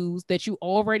tools that you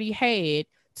already had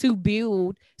to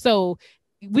build. So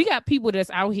we got people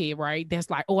that's out here, right? That's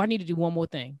like, oh, I need to do one more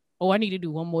thing. Oh, I need to do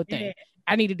one more thing. Yeah.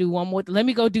 I need to do one more. Let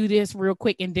me go do this real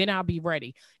quick and then I'll be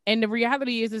ready. And the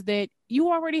reality is that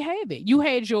you already have it. You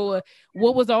had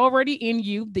what was already in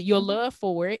you, your love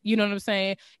for it. You know what I'm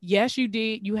saying? Yes, you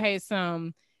did. You had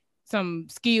some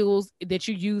skills that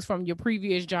you used from your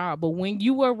previous job. But when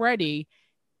you were ready,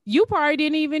 you probably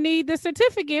didn't even need the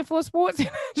certificate for sports. No,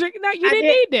 you didn't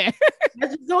need that.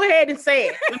 Let's just go ahead and say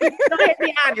it. Go ahead and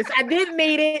be honest. I didn't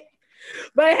need it.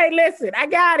 But hey, listen, I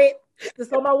got it.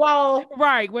 It's on my wall.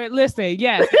 Right. Well, listen,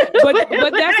 yes. But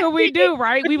that's what we do,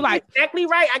 right? We like exactly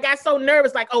right. I got so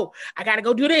nervous, like, oh, I gotta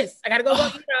go do this. I gotta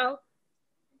go,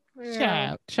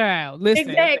 Child, listen.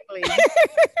 Exactly.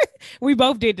 We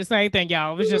both did the same thing,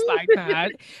 y'all. It was just like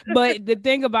that. But the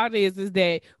thing about it is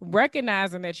that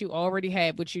recognizing that you already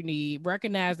have what you need,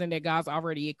 recognizing that God's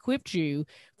already equipped you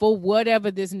for whatever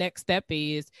this next step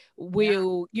is,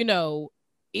 will,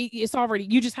 it's already,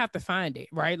 you just have to find it,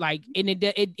 right? Like, and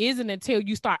it isn't until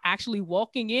you start actually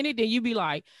walking in it, then you be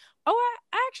like, oh,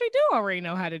 I actually do already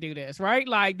know how to do this, right?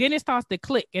 Like, then it starts to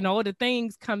click and all the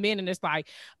things come in and it's like,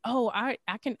 oh, I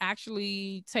can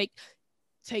actually take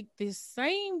this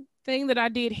same thing that I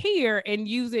did here and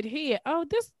use it here. Oh,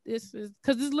 this is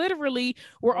because it's literally,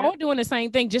 we're all doing the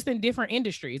same thing, just in different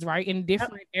industries, right? In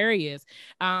different areas.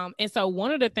 And so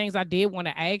one of the things I did want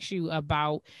to ask you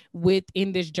about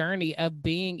within this journey of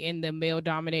being in the male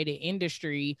dominated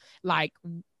industry, like,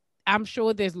 I'm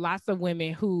sure there's lots of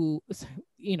women who,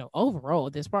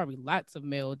 overall, there's probably lots of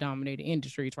male dominated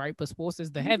industries, right? But sports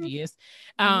is the heaviest.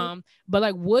 But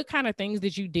like, what kind of things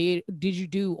did you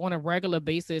do on a regular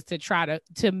basis to try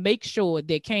to make sure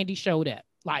that Kandi showed up?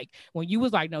 Like, when you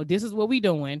was like, no, this is what we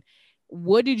doing.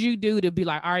 What did you do to be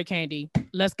like, all right, Kandi,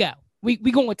 let's go. We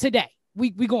going today.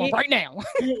 We going right now.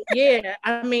 Yeah.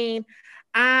 I mean,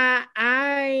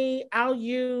 I'll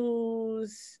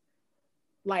use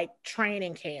like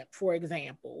training camp, for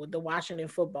example, with the Washington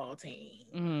football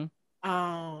team.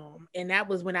 And that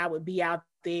was when I would be out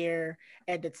there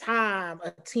at the time, a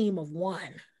team of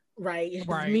one, right? It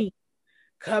was me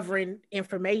covering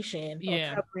information,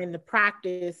 or covering the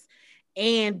practice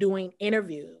and doing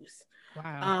interviews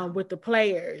with the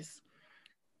players.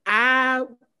 I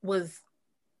was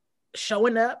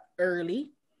showing up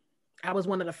early. I was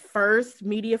one of the first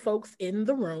media folks in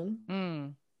the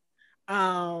room.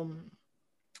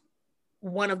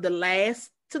 One of the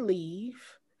last to leave.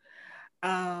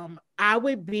 I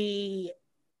would be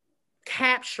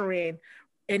capturing,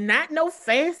 and not no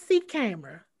fancy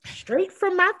camera, straight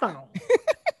from my phone.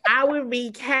 I would be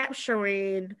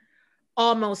capturing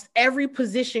almost every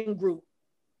position group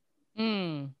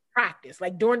practice.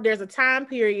 Like, there's a time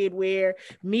period where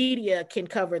media can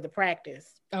cover the practice.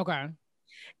 Okay.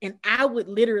 And I would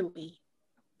literally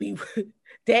be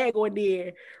daggone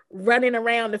there running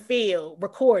around the field,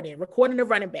 recording the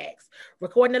running backs,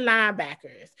 recording the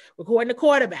linebackers, recording the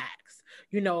quarterbacks,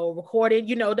 recording,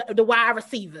 the wide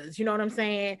receivers, you know what I'm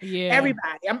saying? Yeah.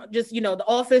 Everybody. I'm just, the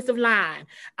offensive line.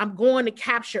 I'm going to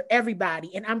capture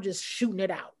everybody and I'm just shooting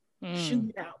it out,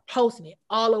 posting it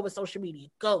all over social media.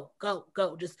 Go.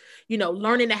 Just,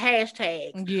 learning the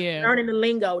hashtags, learning the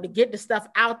lingo to get the stuff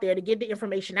out there, to get the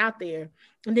information out there,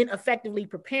 and then effectively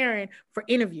preparing for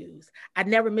interviews. I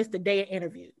never missed a day of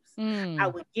interviews. I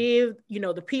would give,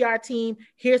 the PR team,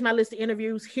 here's my list of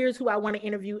interviews. Here's who I want to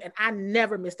interview. And I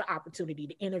never missed the opportunity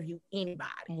to interview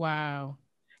anybody. Wow.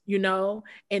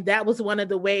 And that was one of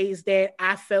the ways that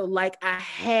I felt like I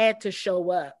had to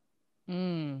show up.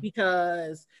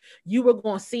 Because you were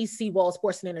going to see Seawall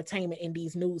Sports and Entertainment in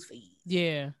these news feeds.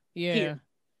 Yeah.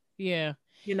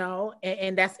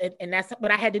 And that's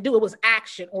what I had to do. It was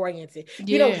action oriented.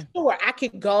 Sure, I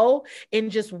could go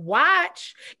and just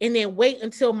watch and then wait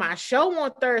until my show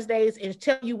on Thursdays and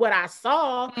tell you what I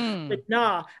saw. But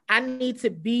no, I need to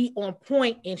be on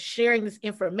point in sharing this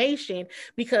information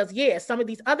because some of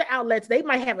these other outlets, they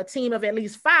might have a team of at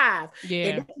least 5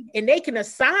 and they can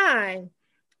assign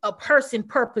a person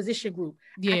per position group.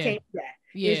 I can't do that.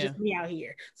 It's just me out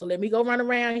here. So let me go run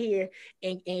around here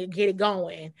and get it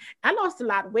going. I lost a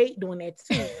lot of weight doing that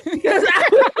too. Because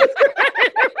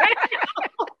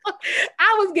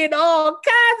I was getting all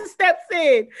kinds of steps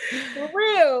in, for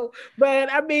real.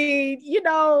 But I mean,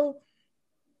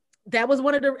 that was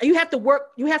one of the, you have to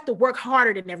work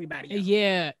harder than everybody else.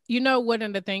 Yeah. One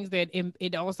of the things that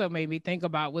it also made me think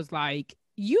about was like,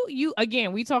 you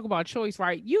again, we talk about choice,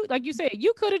 right? You, like you said,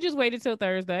 you could have just waited till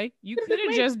Thursday. You could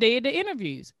have just did the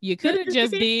interviews. You could have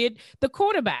just did the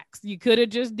quarterbacks. You could have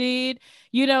just did,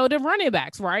 the running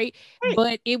backs, right?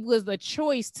 But it was a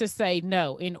choice to say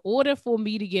no. In order for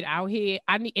me to get out here,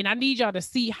 I need y'all to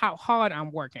see how hard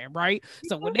I'm working, right?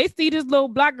 So when they see this little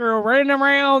black girl running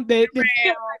around, who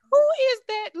is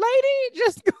that lady?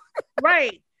 Just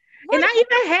right. And I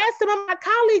even had some of my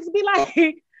colleagues be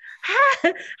like, how the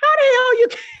hell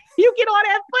you get all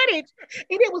that footage?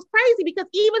 And it was crazy because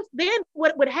even then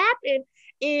what would happen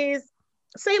is,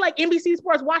 say like NBC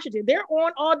Sports Washington, they're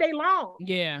on all day long.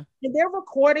 Yeah. And they're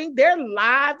recording, they're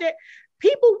live.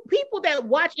 People that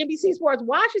watch NBC Sports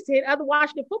Washington, other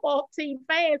Washington football team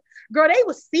fans, girl, they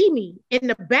would see me in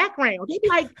the background. They'd be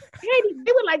like, hey,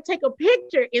 they would like take a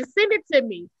picture and send it to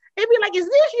me. They'd be like, is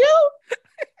this you?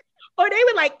 Or they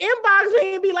would like inbox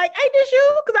me and be like, ain't this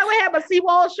you? Because I would have a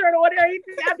Seawall shirt on or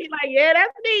anything. I'd be like, yeah,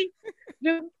 that's me.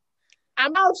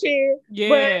 I'm out here.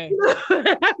 Yeah.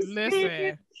 But,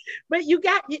 listen. But you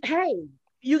got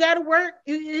to work.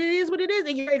 It is what it is.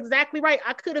 And you're exactly right.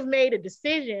 I could have made a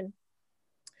decision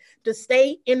to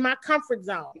stay in my comfort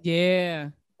zone. Yeah.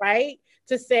 Right?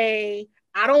 To say,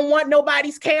 I don't want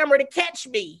nobody's camera to catch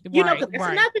me. Because that's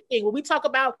another thing. When we talk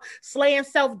about slaying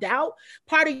self-doubt,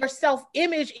 part of your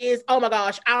self-image is, oh my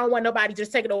gosh, I don't want nobody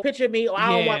just taking a picture of me, or I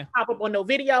don't want to pop up on no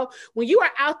video. When you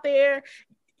are out there,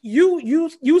 you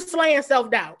slaying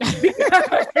self-doubt.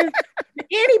 Because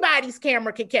anybody's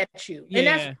camera can catch you. And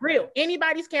that's real.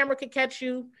 Anybody's camera can catch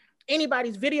you.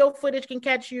 Anybody's video footage can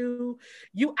catch you.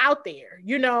 You out there,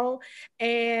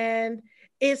 and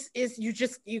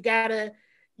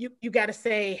you gotta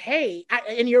say, hey,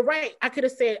 and you're right. I could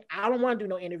have said, I don't want to do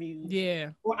no interviews. Yeah.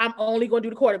 Or I'm only going to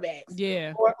do the quarterbacks.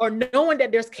 Yeah. Or knowing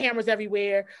that there's cameras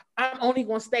everywhere, I'm only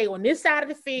going to stay on this side of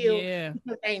the field. Yeah.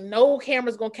 Because ain't no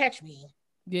cameras going to catch me.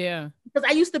 Yeah. Because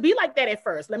I used to be like that at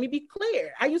first. Let me be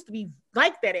clear. I used to be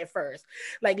like that at first.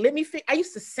 Like, I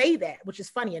used to say that, which is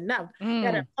funny enough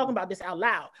that I'm talking about this out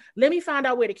loud. Let me find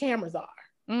out where the cameras are.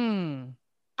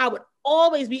 I would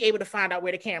always be able to find out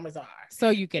where the cameras are.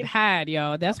 So you could hide,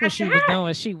 y'all. That's what she was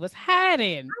doing. She was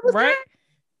hiding, right?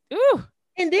 Ooh.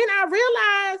 And then I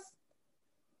realized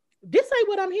this ain't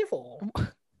what I'm here for.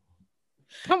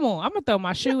 Come on, I'm gonna throw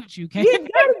my shoe at you.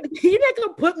 You're not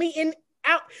gonna put me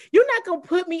out. You're not gonna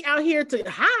put me out here to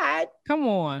hide. Come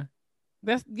on.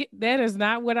 That is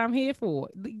not what I'm here for.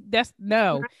 That's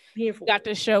no. You got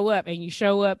to show up, and you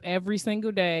show up every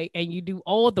single day, and you do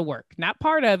all the work. Not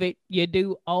part of it. You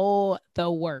do all the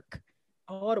work.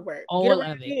 All the work. All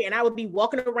of it. And I would be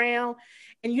walking around,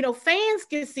 and fans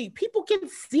can see. People can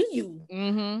see you.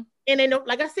 Mm-hmm. And then,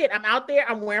 like I said, I'm out there.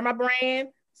 I'm wearing my brand,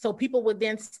 so people would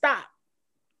then stop.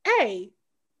 Hey,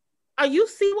 are you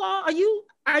Seawall?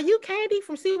 Are you Candy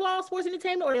from Seawall Sports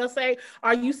Entertainment? Or they'll say,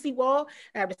 are you Seawall?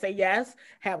 I have to say yes,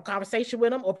 have a conversation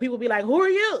with them. Or people be like, who are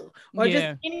you? Or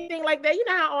just anything like that. You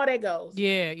know how all that goes.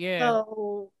 Yeah, yeah.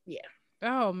 So, yeah.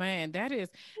 Oh, man, that is,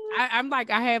 I'm like,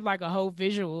 I have like a whole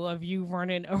visual of you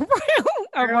running around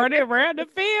the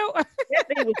field. That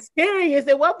thing was serious.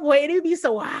 At one point, it'd be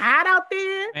so hot out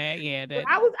there.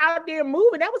 I was out there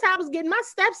moving. That was how I was getting my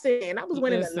steps in. I was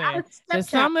winning a lot of steps. The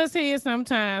summers here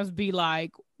sometimes be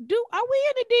like, are we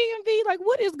in the DMV? Like,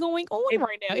 what is going on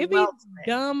right now? It be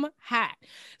dumb hot.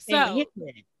 So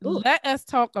let us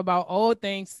talk about all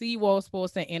things Seawall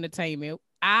Sports and Entertainment.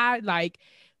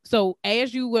 So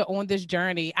as you were on this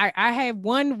journey, I have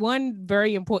one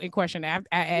very important question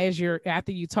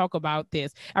after you talk about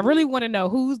this. I really want to know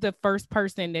who's the first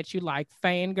person that you like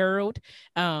fangirled,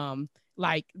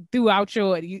 like throughout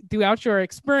your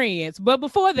experience. But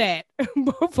before that,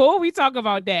 before we talk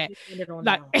about that,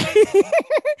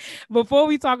 before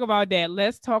we talk about that,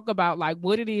 let's talk about like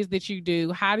what it is that you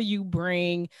do. How do you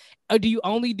bring, or do you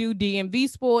only do DMV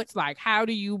sports? Like, how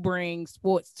do you bring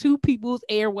sports to people's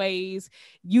airways,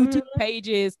 YouTube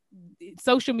pages,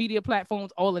 social media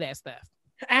platforms, all of that stuff?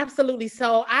 Absolutely.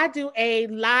 So I do a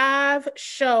live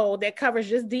show that covers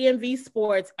just DMV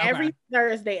sports every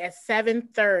Thursday at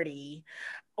 7:30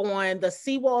 on the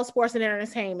Seawall Sports and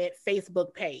Entertainment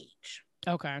Facebook page.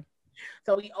 Okay.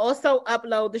 So we also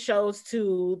upload the shows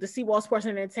to the Seawall Sports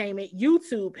and Entertainment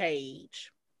YouTube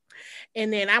page.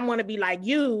 And then I'm going to be like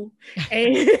you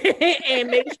and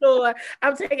make sure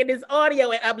I'm taking this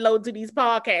audio and upload to these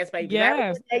podcast pages.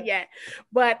 Yes.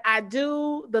 But I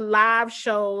do the live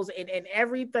shows and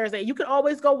every Thursday. You can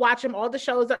always go watch them. All the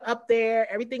shows are up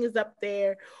there. Everything is up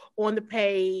there on the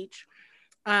page.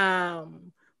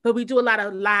 but we do a lot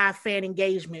of live fan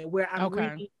engagement where I'm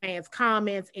reading fans'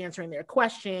 comments, answering their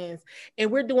questions,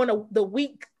 and we're doing the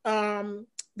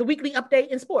weekly update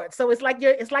in sports. So it's like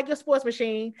your sports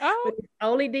machine, but it's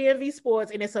only DMV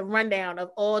sports, and it's a rundown of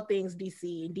all things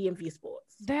DC and DMV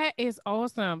sports. That is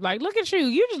awesome. Like, look at you.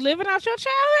 You're just living out your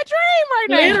childhood dream right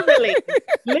now.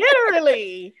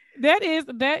 Literally. That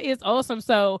is awesome.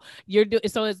 So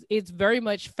it's very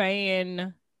much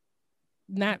fan,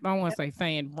 not, I don't want to say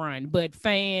fan run, but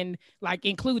fan like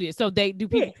included. So do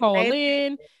people call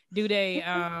in? Do they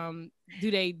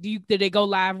go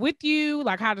live with you?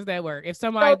 Like, how does that work? If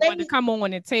somebody wanted to come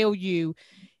on and tell you,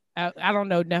 I don't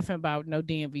know nothing about no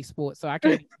DMV sports, so I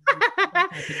can't.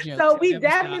 So we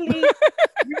definitely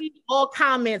read all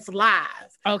comments live.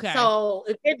 Okay. So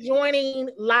if they're joining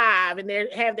live and they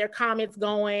have their comments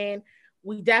going,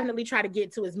 we definitely try to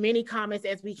get to as many comments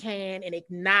as we can and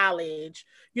acknowledge,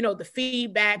 the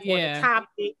feedback or the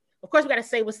topic. Of course, we got to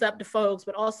say what's up to folks,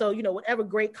 but also, whatever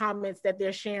great comments that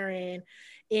they're sharing,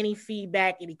 any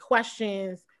feedback, any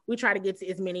questions, we try to get to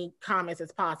as many comments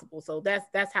as possible. So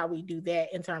that's how we do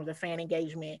that in terms of fan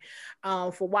engagement.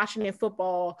 For Washington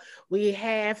football, we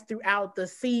have throughout the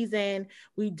season,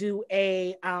 we do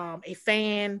a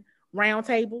fan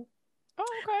roundtable.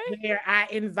 Oh, okay. Where I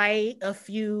invite a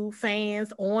few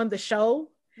fans on the show.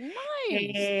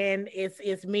 Nice. And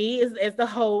it's me as the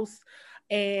host.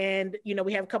 And,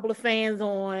 we have a couple of fans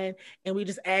on and we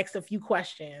just ask a few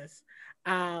questions.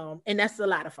 And that's a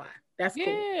lot of fun. That's cool.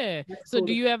 Yeah. So cool.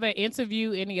 Do you ever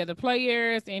interview any other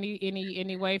players?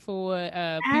 Any way for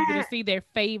people to see their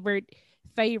favorite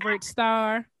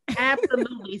star?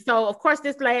 Absolutely. So of course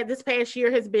this past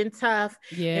year has been tough.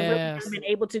 Yeah. And we haven't been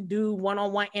able to do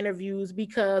one-on-one interviews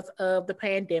because of the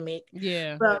pandemic.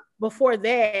 Yeah. But before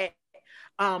that,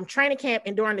 training camp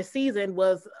and during the season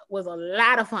was a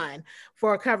lot of fun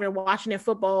for covering Washington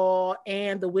football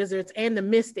and the Wizards and the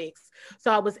Mystics.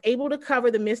 So I was able to cover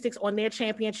the Mystics on their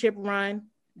championship run.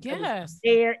 Yes.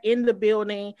 There in the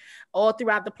building all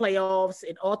throughout the playoffs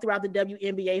and all throughout the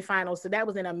WNBA finals. So that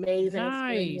was an amazing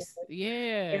experience.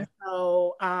 Yeah. And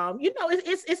so,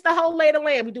 it's the whole lay of the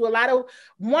land. We do a lot of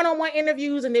one-on-one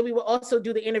interviews, and then we will also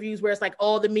do the interviews where it's like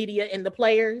all the media and the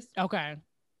players. Okay.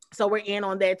 So we're in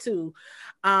on that too.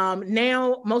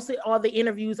 Now mostly all the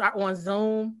interviews are on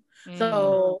Zoom.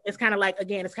 So it's kind of like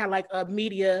a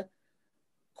media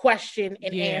question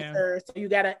and answer. So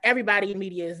everybody in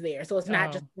media is there. So it's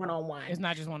not just one-on-one. It's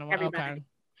not just one-on-one. Okay.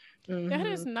 Mm-hmm. That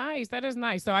is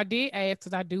nice. So I did ask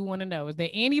because I do want to know, is there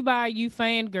anybody you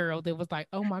fangirl that was like,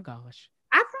 oh my gosh?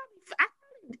 I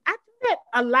do that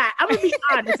a lot. I'm gonna be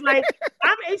honest. Like,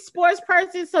 I'm a sports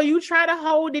person, so you try to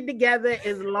hold it together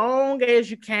as long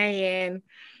as you can.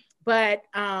 But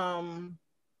I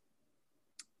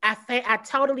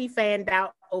totally fanned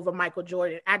out over Michael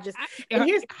Jordan. How did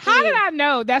I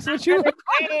know that's what you were?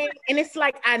 And it's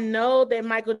like, I know that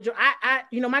Michael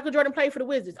Jordan played for the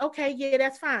Wizards. Okay, yeah,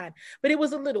 that's fine. But it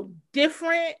was a little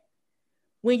different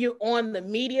when you're on the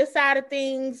media side of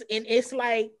things, and it's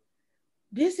like,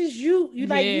 this is you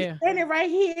like, you standing right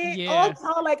here.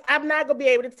 Also, like, I'm not gonna be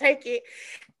able to take it.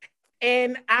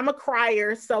 And I'm a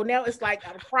crier, so now it's like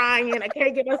I'm crying. I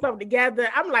can't get myself together.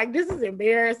 I'm like, this is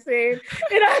embarrassing.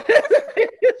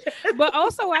 But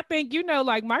also, I think,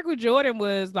 like, Michael Jordan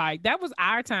was like, that was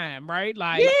our time, right?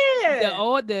 Like,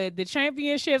 the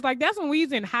championships, like, that's when we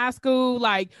was in high school.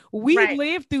 Like, we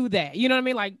lived through that. You know what I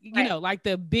mean? Like, like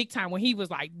the big time when he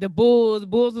was like the Bulls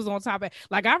was on top of it.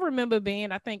 Like, I remember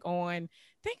being, I think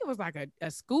it was like a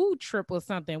school trip or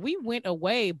something. We went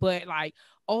away, but like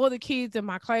all the kids in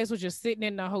my class were just sitting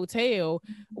in the hotel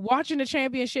watching the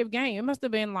championship game. It must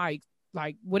have been like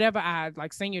whatever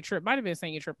senior trip, might have been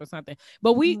senior trip or something.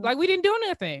 But we didn't do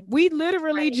nothing. We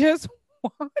literally just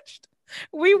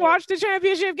watched the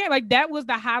championship game. Like, that was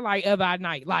the highlight of our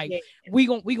night. Like, we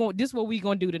gonna this is what we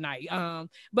gonna do tonight.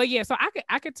 But yeah, so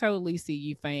I could totally see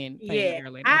you fan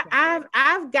girling.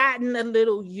 I've gotten a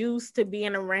little used to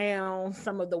being around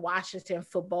some of the Washington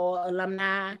football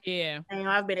alumni. Yeah. And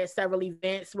I've been at several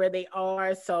events where they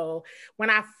are. So when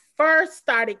I first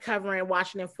started covering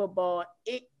Washington football,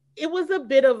 it was a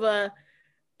bit of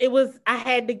I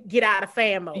had to get out of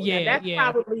fan mode. Yeah.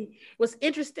 Probably what's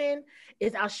interesting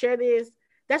is, I'll share this,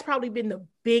 that's probably been the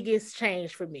biggest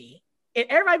change for me. And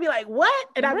everybody be like, what?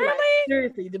 And I'm like,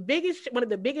 seriously, one of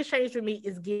the biggest changes for me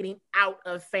is getting out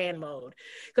of fan mode.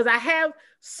 Because I have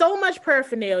so much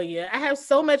paraphernalia. I have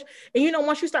so much, and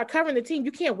once you start covering the team,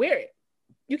 you can't wear it.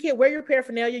 You can't wear your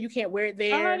paraphernalia. You can't wear it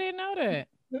there. Oh, I didn't know that.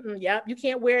 Yep. You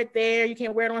can't wear it there. You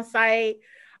can't wear it on site.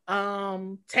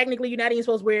 Technically, you're not even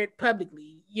supposed to wear it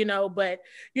publicly. but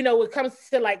when it comes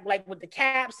to like with the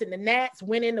Caps and the Nats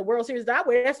winning the World Series, I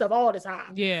wear that stuff all the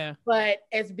time. Yeah. But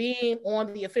as being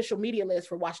on the official media list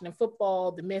for Washington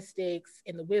Football, the Mystics,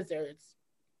 and the Wizards,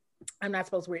 I'm not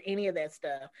supposed to wear any of that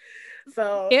stuff.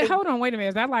 So hold on, wait a minute.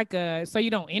 Is that like so you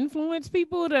don't influence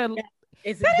people to?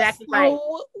 It's exactly right.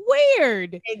 So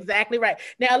weird. Exactly right.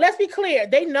 Now let's be clear.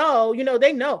 They know.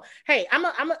 Hey,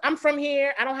 I'm from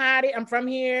here. I don't hide it. I'm from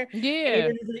here.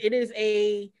 Yeah. It is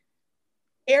a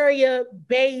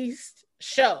area-based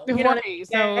show. You know what I mean?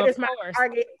 So that is my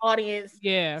target audience.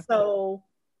 Yeah. So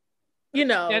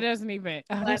that doesn't even.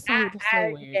 That's so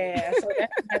weird. Yeah. So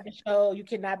that's the type of show you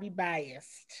cannot be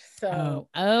biased. So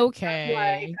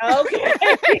okay. Okay.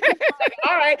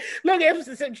 All right. Look,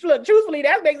 truthfully,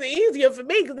 that makes it easier for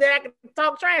me because then I can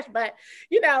talk trash. But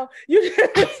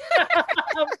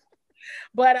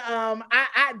but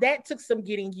I that took some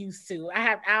getting used to.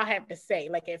 I'll have to say,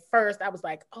 like at first I was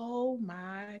like, oh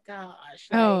my gosh.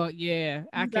 Like, yeah,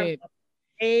 I could.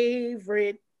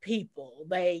 Favorite people,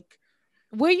 like.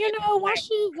 Well, once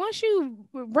you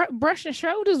brushing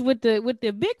shoulders with the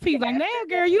big people, like now,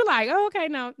 girl, you like, oh, okay,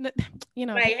 no, like,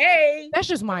 hey, that's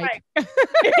just Mike. Right.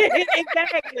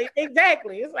 Exactly.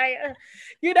 It's like,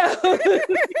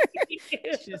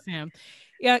 it's just him.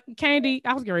 Yeah, Candy,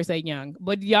 I was gonna say young,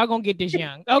 but y'all gonna get this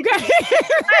young, okay?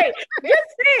 Right.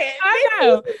 That's it. I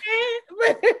know.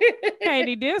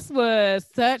 Candy, this was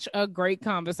such a great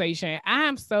conversation.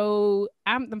 I'm so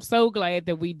glad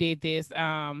that we did this.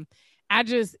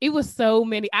 It was so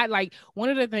many. One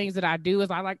of the things that I do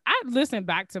is I listen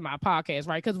back to my podcast,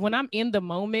 right? Because when I'm in the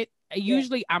moment,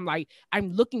 usually I'm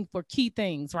looking for key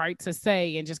things, right, to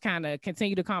say and just kind of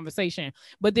continue the conversation.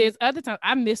 But there's other times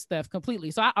I miss stuff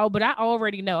completely. So I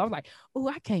already know. I'm like, oh,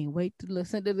 I can't wait to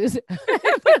listen to this.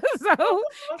 So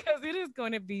because it is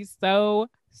going to be so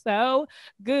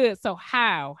good. So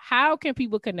how can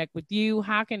people connect with you?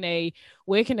 Where can they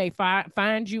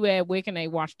find you at? Where can they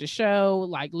watch the show?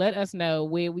 Like, let us know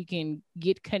where we can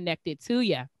get connected to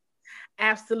you.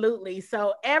 Absolutely.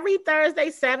 So every Thursday,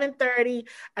 7:30,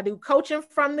 I do coaching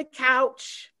from the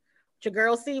couch with your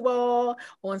girl Seawall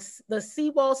on the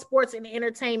Seawall Sports and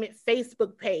Entertainment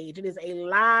Facebook page. It is a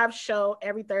live show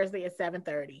every Thursday at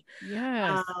 7:30.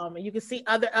 Yes. You can see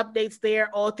other updates there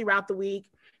all throughout the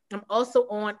week. I'm also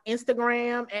on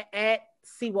Instagram at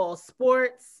Seawall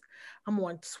Sports. I'm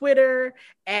on Twitter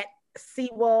at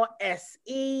Seawall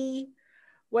SE.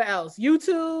 Where else?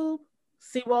 YouTube,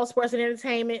 Seawall Sports and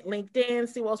Entertainment, LinkedIn,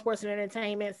 Seawall Sports and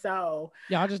Entertainment. So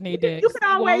y'all just need to. You can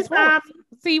always find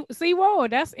me. Seawall,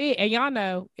 that's it. And y'all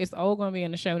know it's all going to be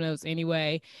in the show notes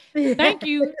anyway. Thank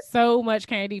you so much,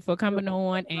 Candy, for coming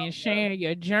on and sharing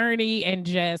your journey and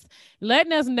just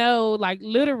letting us know, like,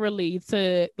 literally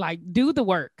to do the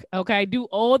work. Okay. Do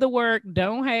all the work.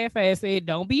 Don't half-ass it.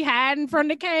 Don't be hiding from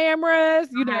the cameras.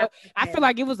 I feel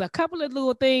like it was a couple of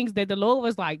little things that the Lord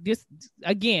was like, this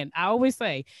again, I always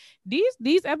say,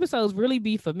 these episodes really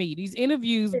be for me. These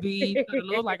interviews be for the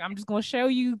Lord, like, I'm just going to show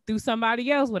you through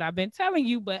somebody else what I've been telling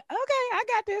you, but okay, I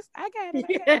got this. I got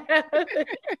it.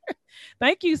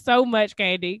 Thank you so much,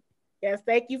 Candy. Yes,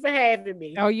 thank you for having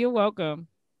me. Oh, you're welcome.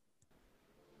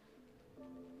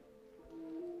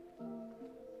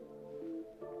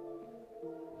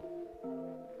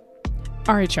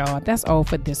 All right, y'all, that's all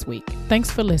for this week. Thanks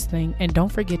for listening, and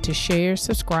don't forget to share,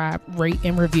 subscribe, rate,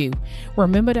 and review.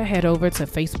 Remember to head over to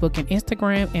Facebook and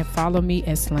Instagram and follow me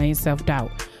at Slaying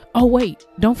Self-Doubt. Oh, wait,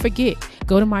 don't forget,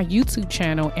 go to my YouTube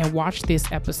channel and watch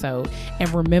this episode,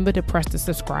 and remember to press the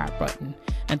subscribe button.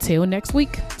 Until next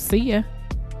week, see ya.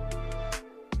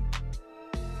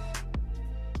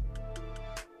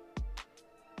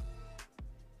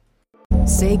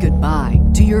 Say goodbye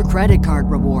to your credit card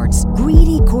rewards.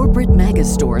 Greedy corporate mega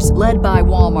stores, led by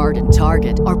Walmart and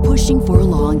Target, are pushing for a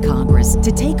law in Congress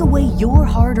to take away your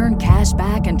hard-earned cash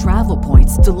back and travel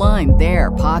points to line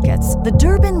their pockets. The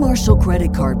Durbin-Marshall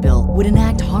credit card bill would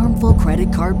enact harmful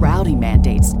credit card routing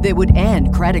mandates that would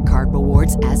end credit card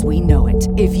rewards as we know it.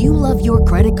 If you love your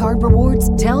credit card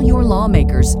rewards, tell your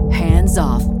lawmakers, hands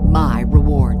off my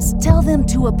rewards. Tell them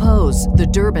to oppose the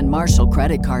Durbin-Marshall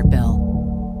credit card bill.